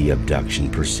the abduction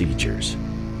procedures.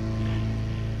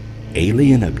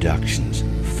 Alien abductions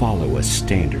follow a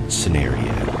standard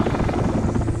scenario.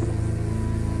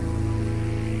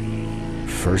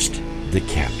 First, the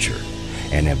capture.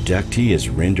 An abductee is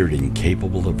rendered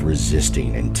incapable of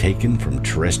resisting and taken from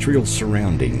terrestrial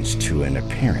surroundings to an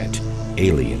apparent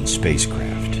alien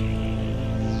spacecraft.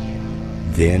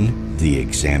 Then, the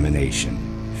examination.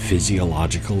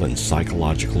 Physiological and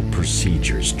psychological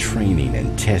procedures, training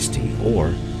and testing,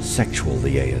 or sexual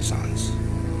liaisons.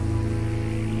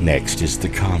 Next is the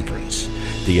conference.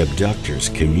 The abductors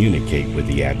communicate with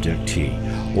the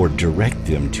abductee or direct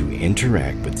them to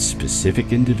interact with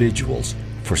specific individuals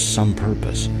for some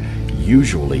purpose,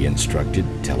 usually instructed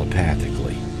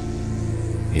telepathically.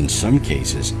 In some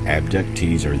cases,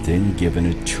 abductees are then given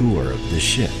a tour of the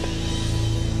ship.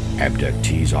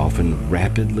 Abductees often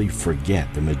rapidly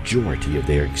forget the majority of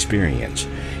their experience,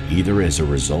 either as a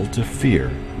result of fear,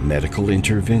 medical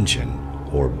intervention,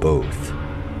 or both.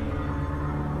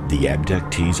 The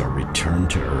abductees are returned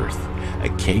to Earth,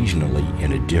 occasionally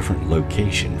in a different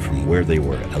location from where they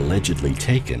were allegedly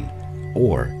taken,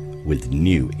 or with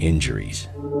new injuries.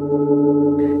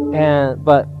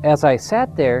 But as I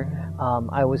sat there,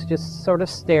 I was just sort of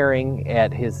staring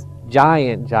at his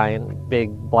giant, big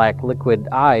black liquid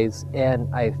eyes,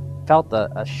 and I felt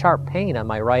a sharp pain on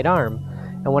my right arm.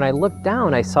 And when I looked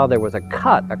down, I saw there was a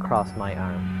cut across my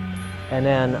arm. And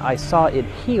then I saw it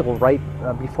heal right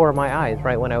before my eyes,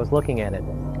 right when I was looking at it.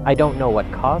 I don't know what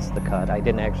caused the cut. I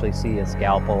didn't actually see a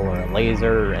scalpel or a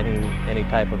laser or any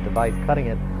type of device cutting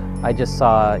it. I just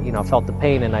saw, felt the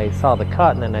pain, and I saw the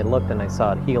cut, and then I looked and I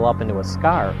saw it heal up into a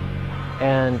scar.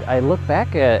 And I looked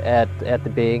back at the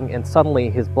being, and suddenly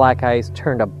his black eyes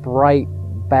turned a bright,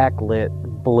 backlit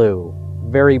blue,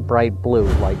 very bright blue,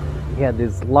 like he had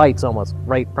these lights almost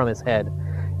right from his head.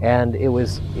 And it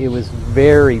was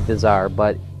very bizarre,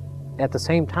 but at the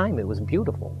same time, it was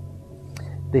beautiful.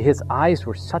 His eyes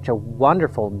were such a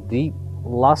wonderful, deep,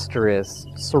 lustrous,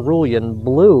 cerulean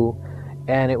blue,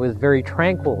 And it was very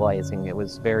tranquilizing. It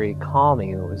was very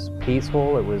calming. It was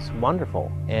peaceful. It was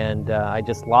wonderful. And I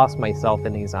just lost myself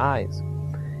in these eyes.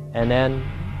 And then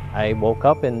I woke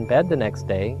up in bed the next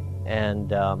day,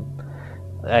 and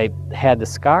I had the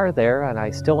scar there, and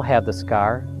I still have the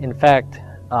scar. In fact,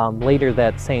 later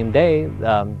that same day,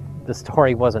 the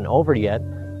story wasn't over yet.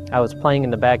 I was playing in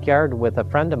the backyard with a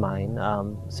friend of mine,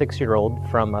 6-year-old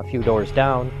from a few doors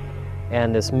down,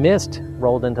 and this mist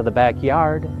rolled into the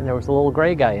backyard, and there was a little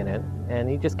gray guy in it, and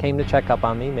he just came to check up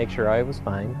on me, make sure I was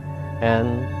fine,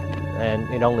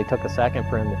 and it only took a second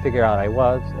for him to figure out I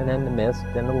was, and then the mist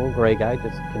and the little gray guy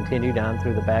just continued on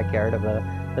through the backyard of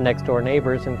the next door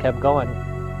neighbors and kept going.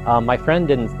 My friend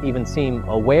didn't even seem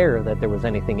aware that there was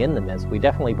anything in the mist. We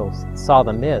definitely both saw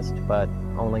the mist, but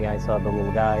only I saw the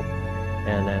little guy,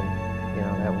 and then,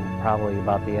 that was probably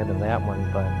about the end of that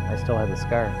one, but I still have the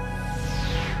scar.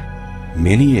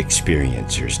 Many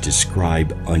experiencers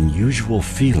describe unusual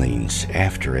feelings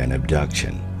after an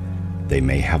abduction. They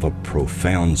may have a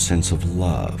profound sense of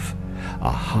love,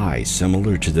 a high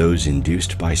similar to those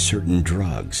induced by certain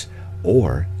drugs,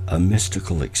 or a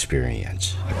mystical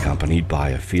experience accompanied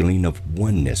by a feeling of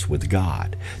oneness with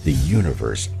God, the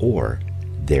universe, or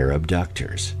their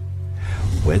abductors.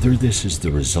 Whether this is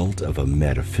the result of a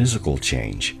metaphysical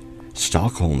change,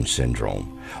 Stockholm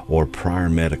Syndrome, or prior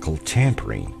medical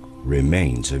tampering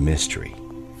remains a mystery.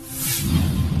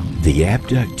 The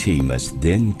abductee must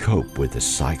then cope with the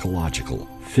psychological,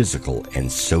 physical,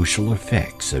 and social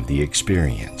effects of the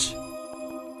experience.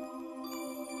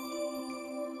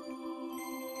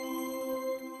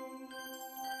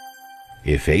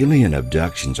 If alien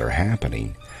abductions are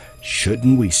happening,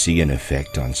 shouldn't we see an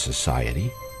effect on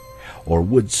society? Or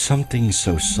would something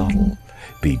so subtle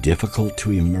be difficult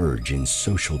to emerge in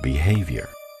social behavior?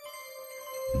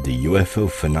 The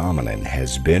UFO phenomenon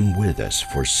has been with us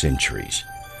for centuries.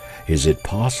 Is it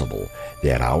possible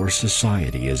that our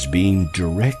society is being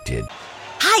directed?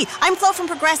 Hi, I'm Flo from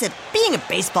Progressive. Being a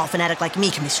baseball fanatic like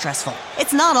me can be stressful.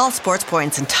 It's not all sports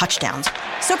points and touchdowns.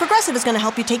 So Progressive is going to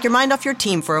help you take your mind off your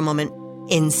team for a moment.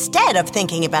 Instead of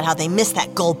thinking about how they missed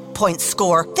that goal point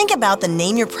score, think about the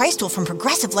Name Your Price tool from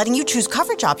Progressive, letting you choose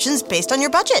coverage options based on your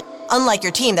budget, unlike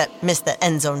your team that missed the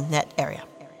end zone net area.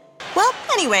 Well,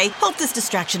 anyway, hope this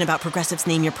distraction about Progressive's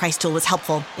Name Your Price tool was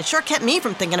helpful. It sure kept me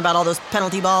from thinking about all those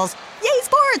penalty balls. Yay,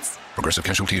 sports! Progressive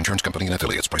Casualty Insurance Company and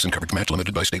Affiliates. Price and coverage match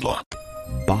limited by state law.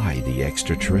 By the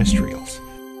extraterrestrials.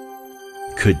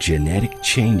 Could genetic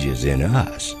changes in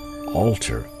us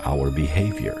alter our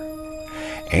behavior?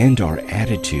 And our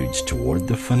attitudes toward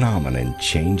the phenomenon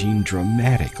changing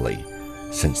dramatically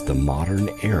since the modern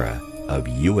era of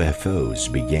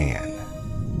UFOs began?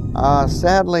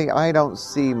 Sadly, I don't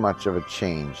see much of a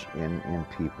change in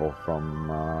people from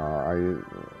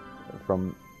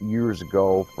years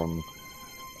ago, from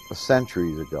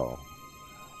centuries ago.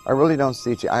 I really don't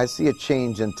see I see a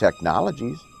change in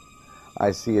technologies.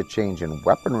 I see a change in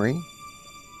weaponry.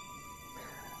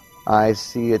 I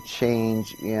see a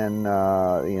change in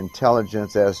the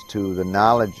intelligence as to the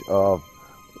knowledge of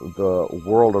the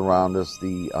world around us,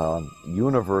 the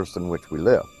universe in which we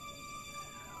live.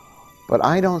 But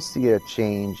I don't see a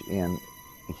change in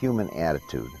human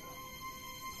attitude,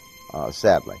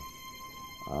 sadly.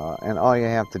 And all you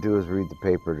have to do is read the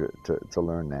paper to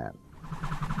learn that.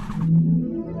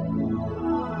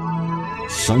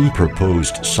 Some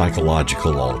proposed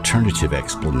psychological alternative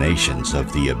explanations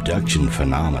of the abduction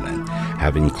phenomenon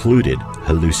have included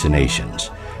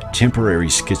hallucinations, temporary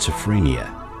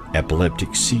schizophrenia,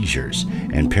 epileptic seizures,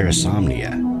 and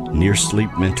parasomnia, near-sleep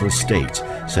mental states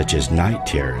such as night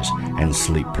terrors and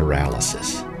sleep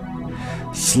paralysis.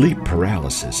 Sleep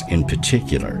paralysis, in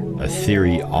particular, a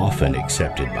theory often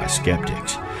accepted by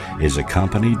skeptics, is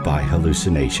accompanied by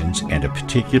hallucinations and a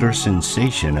particular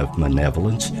sensation of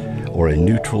malevolence or a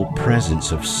neutral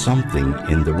presence of something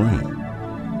in the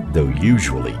room, though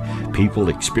usually people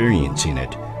experiencing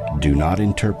it do not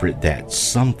interpret that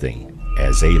something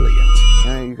as aliens.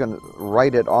 You can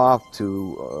write it off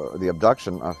to the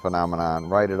abduction phenomenon,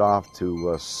 write it off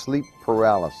to sleep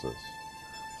paralysis.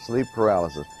 Sleep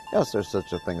paralysis. Yes, there's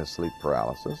such a thing as sleep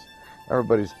paralysis.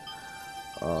 Everybody's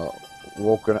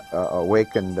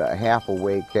awakened, half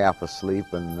awake, half asleep,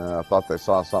 and thought they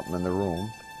saw something in the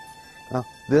room. Now,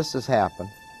 this has happened.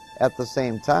 At the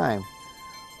same time,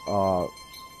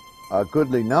 a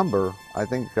goodly number, I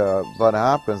think Bud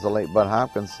Hopkins, the late Bud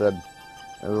Hopkins, said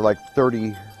it was like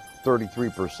 33%.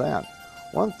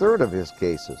 1/3 of his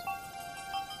cases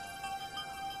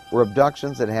were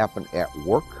abductions that happened at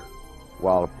work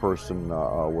while a person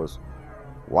was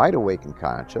wide awake and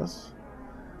conscious.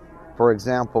 For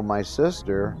example, my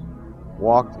sister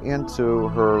walked into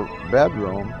her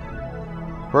bedroom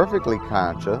perfectly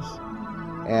conscious,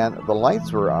 and the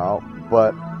lights were out,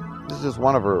 but this is just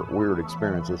one of her weird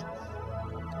experiences.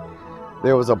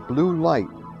 There was a blue light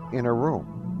in her room.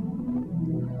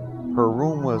 Her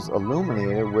room was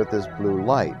illuminated with this blue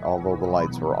light, although the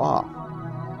lights were off.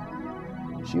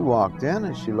 She walked in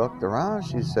and she looked around.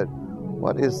 She said,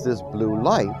 "What is this blue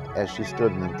light?" as she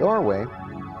stood in the doorway.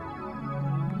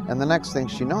 And the next thing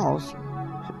she knows,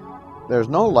 there's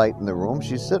no light in the room.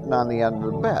 She's sitting on the end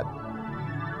of the bed.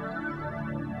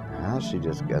 Well, she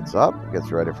just gets up,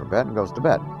 gets ready for bed, and goes to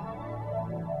bed,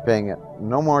 paying it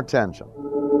no more attention.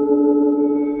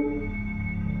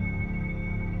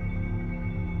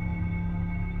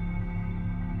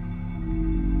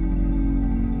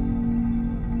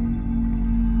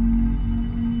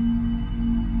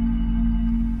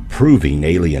 Proving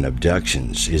alien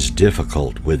abductions is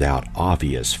difficult without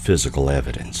obvious physical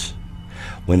evidence.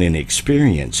 When an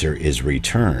experiencer is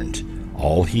returned,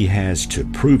 all he has to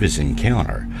prove his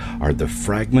encounter are the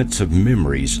fragments of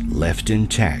memories left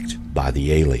intact by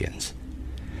the aliens.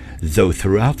 Though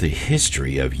throughout the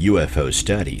history of UFO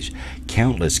studies,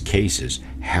 countless cases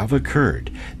have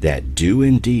occurred that do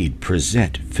indeed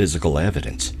present physical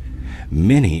evidence,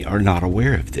 many are not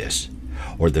aware of this,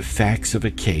 or the facts of a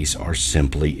case are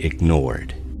simply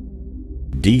ignored.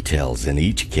 Details in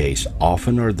each case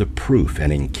often are the proof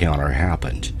an encounter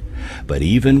happened, but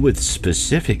even with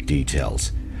specific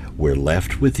details, we're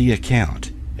left with the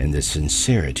account and the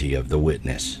sincerity of the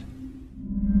witness.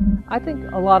 I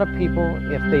think a lot of people,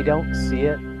 if they don't see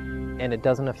it and it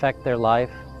doesn't affect their life,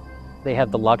 they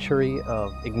have the luxury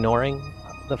of ignoring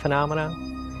the phenomena.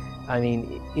 I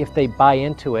mean, if they buy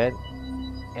into it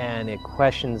and it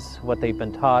questions what they've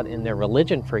been taught in their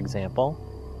religion, for example,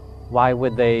 why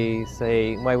would they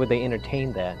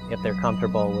entertain that if they're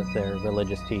comfortable with their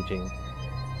religious teaching?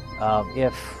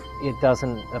 If it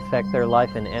doesn't affect their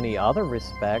life in any other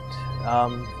respect,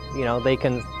 you know, they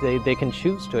can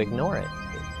choose to ignore it,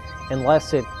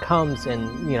 unless it comes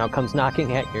and, you know, comes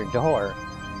knocking at your door.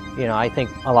 You know, I think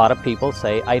a lot of people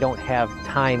say, I don't have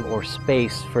time or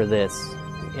space for this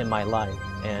in my life,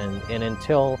 and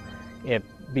until it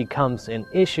becomes an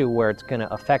issue where it's going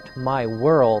to affect my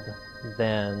world,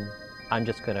 then I'm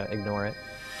just going to ignore it.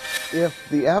 If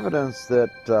the evidence that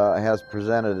has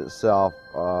presented itself,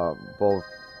 both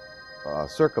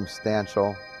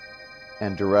circumstantial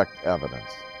and direct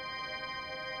evidence,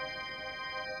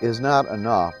 is not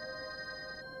enough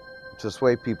to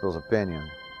sway people's opinion,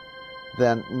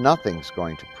 then nothing's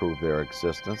going to prove their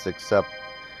existence except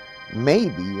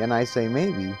maybe, and I say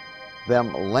maybe,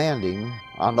 them landing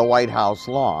on the White House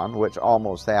lawn, which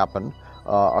almost happened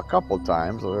a couple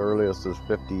times. The earliest is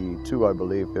 52, I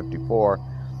believe, 54.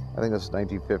 I think it's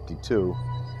 1952,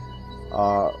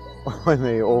 when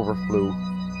they overflew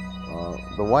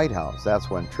the White House. That's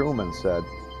when Truman said,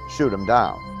 shoot him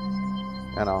down.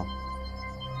 You know,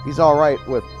 he's all right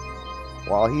with,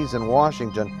 while he's in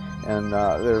Washington and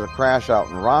there's a crash out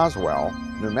in Roswell,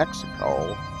 New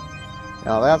Mexico.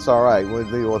 Now that's all right, we'll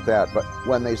deal with that. But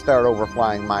when they start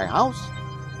overflying my house,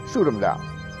 shoot them down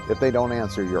if they don't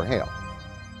answer your hail.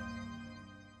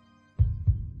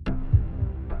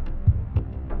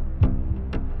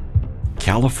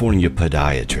 California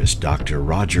podiatrist Dr.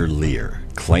 Roger Lear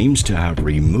claims to have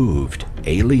removed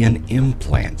alien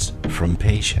implants from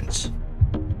patients.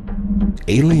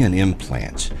 Alien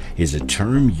implants is a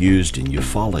term used in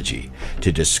ufology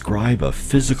to describe a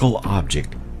physical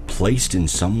object placed in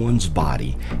someone's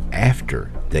body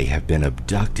after they have been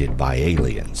abducted by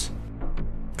aliens.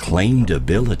 Claimed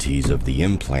abilities of the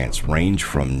implants range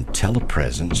from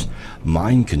telepresence,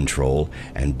 mind control,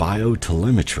 and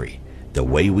biotelemetry, the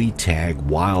way we tag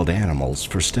wild animals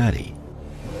for study.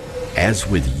 As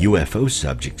with UFO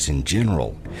subjects in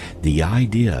general, the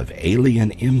idea of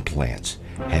alien implants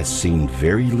has seen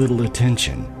very little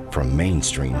attention from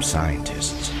mainstream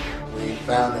scientists. We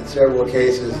found in several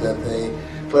cases that they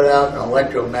put out an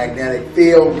electromagnetic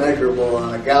field measurable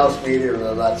on a Gauss meter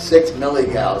of about 6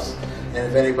 milligauss. And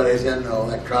if anybody's into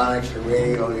electronics or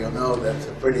radio, you'll know that's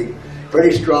a pretty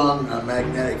strong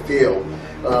magnetic field.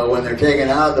 When they're taken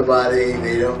out of the body,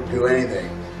 they don't do anything.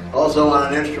 Also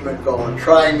on an instrument called a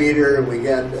trimeter, we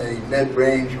get a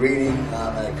mid-range reading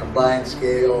on a combined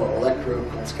scale,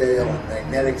 electrical scale, and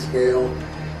magnetic scale.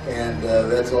 And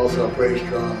that's also a pretty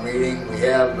strong reading. We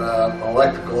have an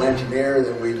electrical engineer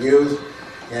that we've used,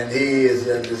 and he has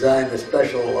designed a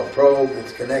special probe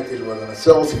that's connected with an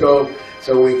oscilloscope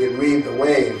so we can read the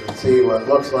waves and see what it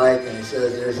looks like. And he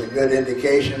says there's a good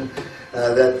indication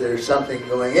that there's something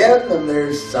going in and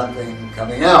there's something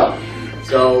coming out.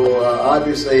 So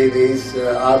obviously these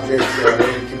objects are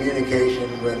in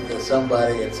communication with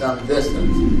somebody at some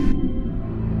distance.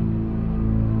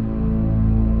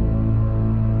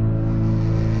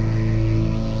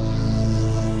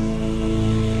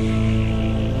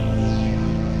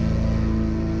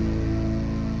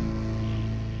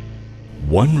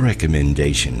 One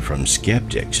recommendation from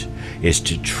skeptics is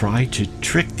to try to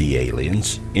trick the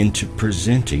aliens into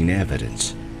presenting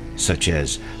evidence, such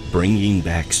as bringing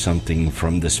back something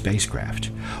from the spacecraft,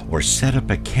 or set up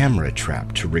a camera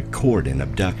trap to record an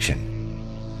abduction.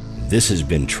 This has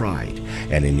been tried,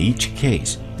 and in each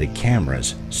case, the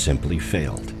cameras simply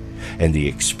failed, and the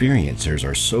experiencers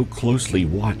are so closely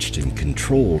watched and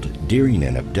controlled during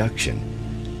an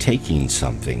abduction, taking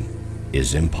something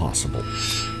is impossible.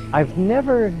 I've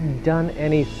never done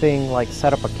anything like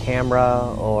set up a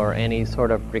camera or any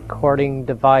sort of recording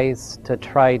device to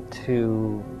try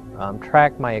to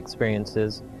track my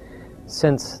experiences,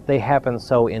 since they happen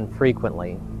so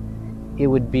infrequently. It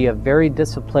would be a very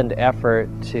disciplined effort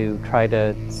to try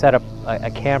to set up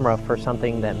a camera for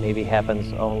something that maybe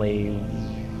happens only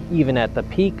even at the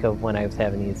peak of when I was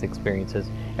having these experiences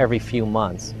every few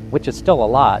months, which is still a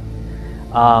lot.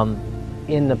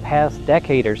 In the past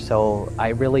decade or so, I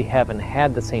really haven't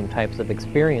had the same types of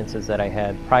experiences that I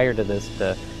had prior to this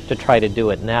to try to do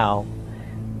it now.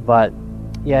 But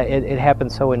yeah, it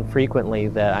happened so infrequently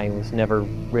that I was never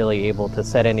really able to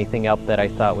set anything up that I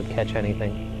thought would catch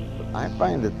anything. I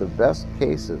find that the best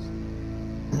cases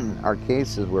are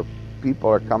cases where people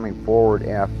are coming forward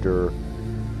after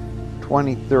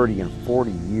 20, 30, and 40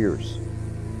 years.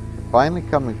 Finally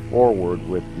coming forward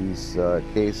with these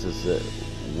cases that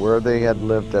where they had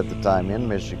lived at the time in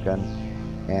Michigan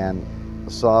and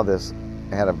saw this,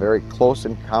 had a very close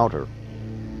encounter,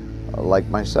 like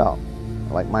myself,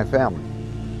 like my family,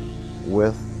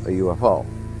 with a UFO.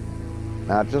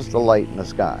 Not just a light in the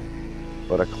sky,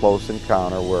 but a close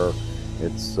encounter where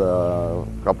it's a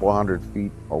couple hundred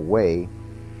feet away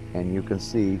and you can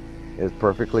see it's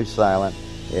perfectly silent.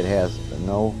 It has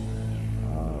no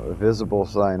visible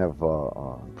sign of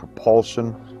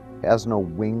propulsion, has no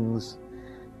wings,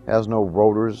 has no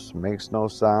rotors, makes no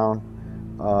sound.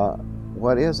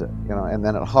 What is it? You know, and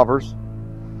then it hovers,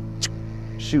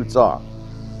 shoots off.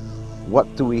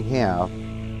 What do we have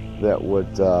that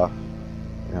would,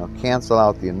 cancel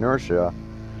out the inertia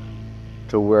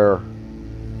to where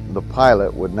the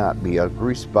pilot would not be a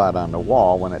grease spot on the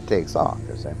wall when it takes off?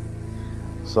 You see?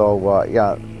 So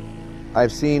yeah,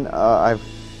 I've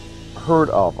heard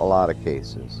of a lot of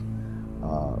cases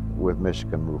with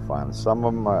Michigan MUFON. Some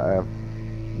of them have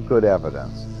good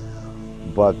evidence,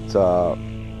 but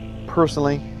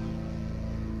personally,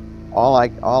 all I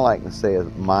can say is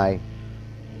my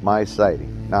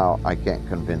sighting. Now, I can't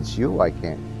convince you, I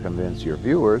can't convince your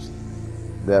viewers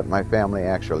that my family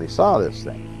actually saw this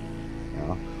thing, you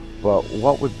know? But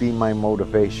what would be my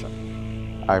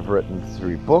motivation? I've written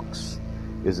 3 books.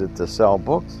 Is it to sell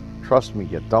books? Trust me,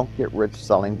 you don't get rich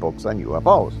selling books on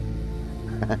UFOs.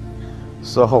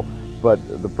 So, but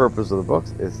the purpose of the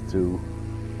books is to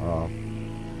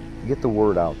get the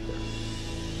word out there,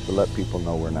 to let people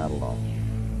know we're not alone.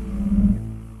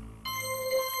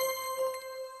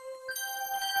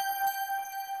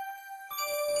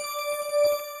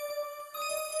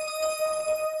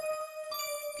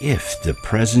 If the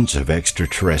presence of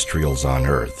extraterrestrials on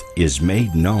Earth is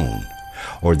made known,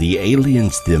 or the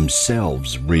aliens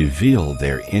themselves reveal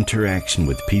their interaction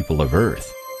with people of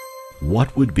Earth,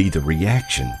 what would be the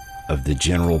reaction of the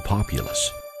general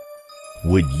populace?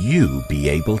 Would you be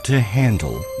able to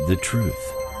handle the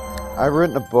truth? I've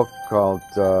written a book called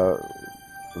The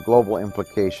Global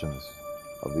Implications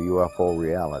of the UFO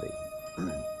Reality.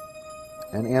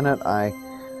 And in it, I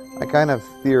kind of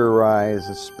theorize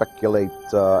and speculate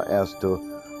as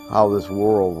to how this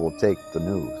world will take the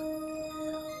news.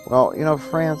 Well, you know,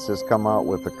 France has come out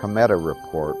with the Cometa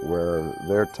report where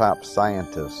their top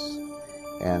scientists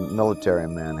and military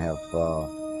men have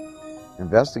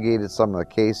investigated some of the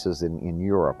cases in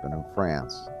Europe and in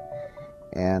France.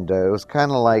 And it was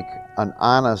kind of like an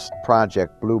honest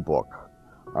Project Blue Book.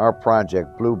 Our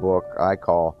Project Blue Book I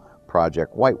call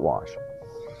Project Whitewash.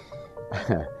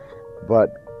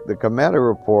 But the Cometa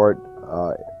report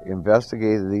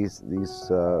investigated these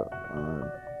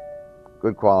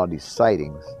good quality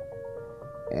sightings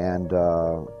and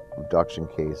abduction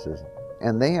cases,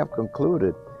 and they have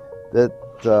concluded that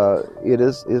it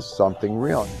is something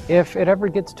real. If it ever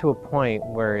gets to a point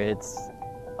where it's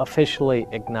officially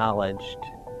acknowledged,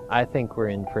 I think we're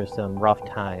in for some rough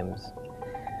times.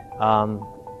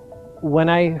 When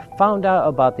I found out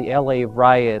about the LA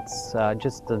riots,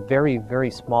 just a very,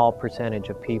 very small percentage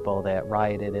of people that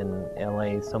rioted in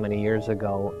LA so many years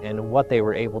ago and what they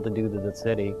were able to do to the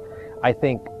city, I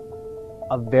think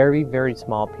a very, very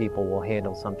small people will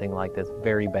handle something like this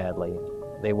very badly.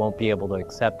 They won't be able to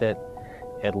accept it.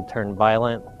 It'll turn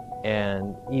violent.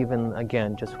 And even,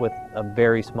 again, just with a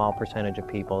very small percentage of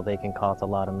people, they can cause a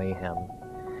lot of mayhem.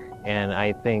 And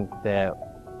I think that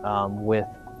with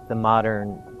the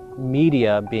modern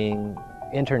media being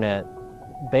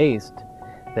internet-based,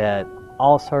 that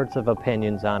all sorts of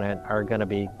opinions on it are going to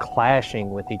be clashing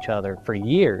with each other for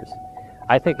years.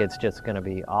 I think it's just going to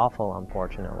be awful,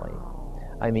 unfortunately.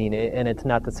 I mean, and it's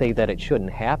not to say that it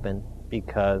shouldn't happen,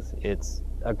 because it's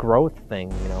a growth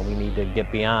thing. You know, we need to get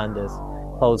beyond this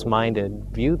closed-minded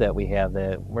view that we have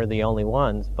that we're the only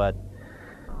ones. But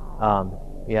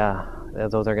yeah,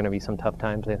 those are going to be some tough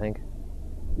times, I think.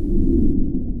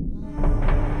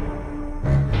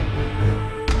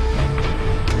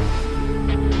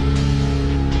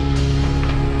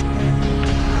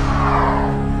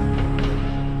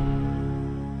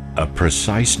 A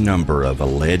precise number of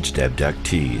alleged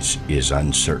abductees is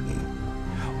uncertain.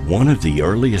 One of the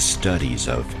earliest studies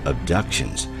of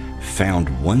abductions found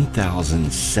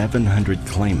 1,700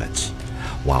 claimants,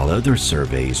 while other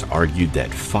surveys argued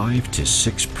that 5 to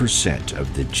 6%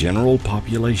 of the general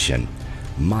population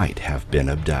might have been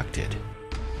abducted.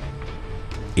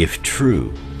 If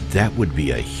true, that would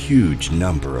be a huge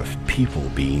number of people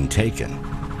being taken.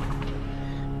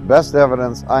 Best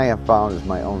evidence I have found is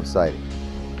my own sighting.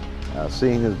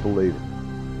 Seeing is believing.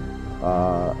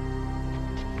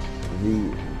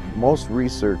 Most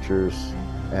researchers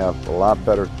have a lot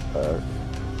better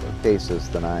cases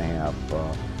than I have.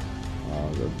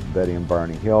 The Betty and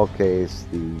Barney Hill case,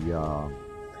 the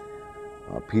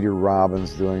Peter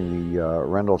Robbins doing the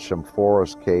Rendlesham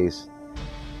Forest case.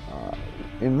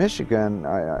 In Michigan,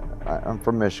 I'm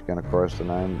from Michigan, of course, and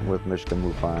I'm with Michigan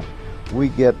MUFON. We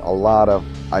get a lot of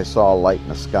I saw a light in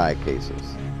the sky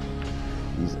cases.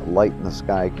 These light in the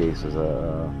sky cases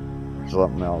are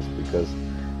something else, because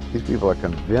these people are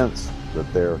convinced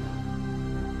that they're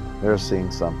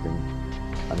seeing something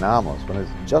anomalous when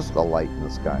it's just a light in the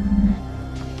sky.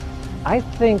 I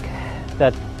think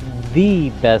that the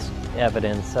best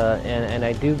evidence, and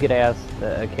I do get asked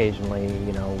occasionally,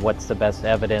 you know, what's the best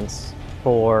evidence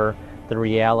for the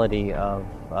reality of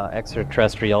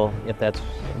extraterrestrial, if that's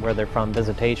where they're from,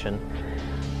 visitation.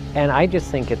 And I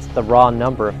just think it's the raw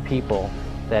number of people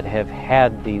that have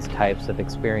had these types of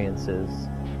experiences.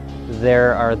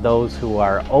 There are those who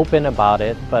are open about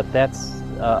it, but that's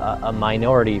a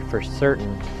minority for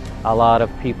certain. A lot of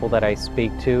people that I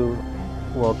speak to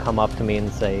will come up to me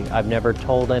and say, I've never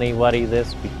told anybody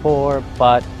this before,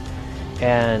 but,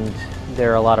 and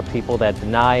there are a lot of people that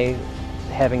deny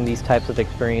having these types of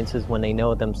experiences when they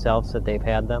know themselves that they've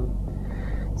had them.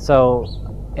 So,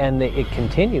 and it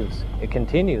continues,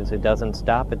 it doesn't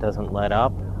stop, it doesn't let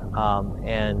up.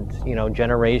 And, you know,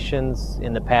 generations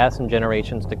in the past and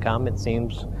generations to come, it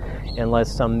seems,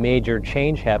 unless some major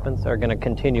change happens, are going to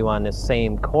continue on this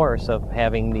same course of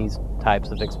having these types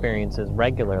of experiences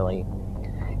regularly.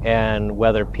 And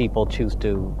whether people choose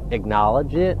to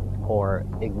acknowledge it or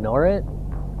ignore it,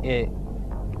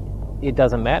 it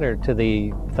doesn't matter to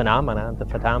the phenomena. The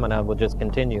phenomena will just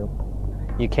continue.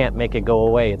 You can't make it go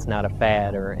away. It's not a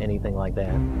fad or anything like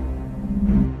that.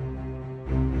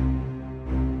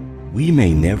 We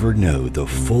may never know the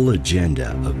full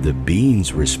agenda of the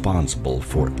beings responsible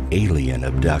for alien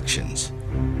abductions.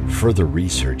 Further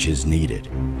research is needed.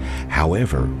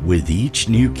 However, with each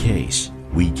new case,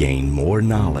 we gain more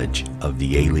knowledge of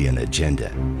the alien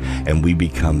agenda, and we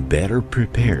become better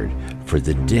prepared for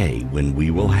the day when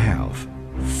we will have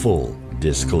full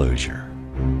disclosure.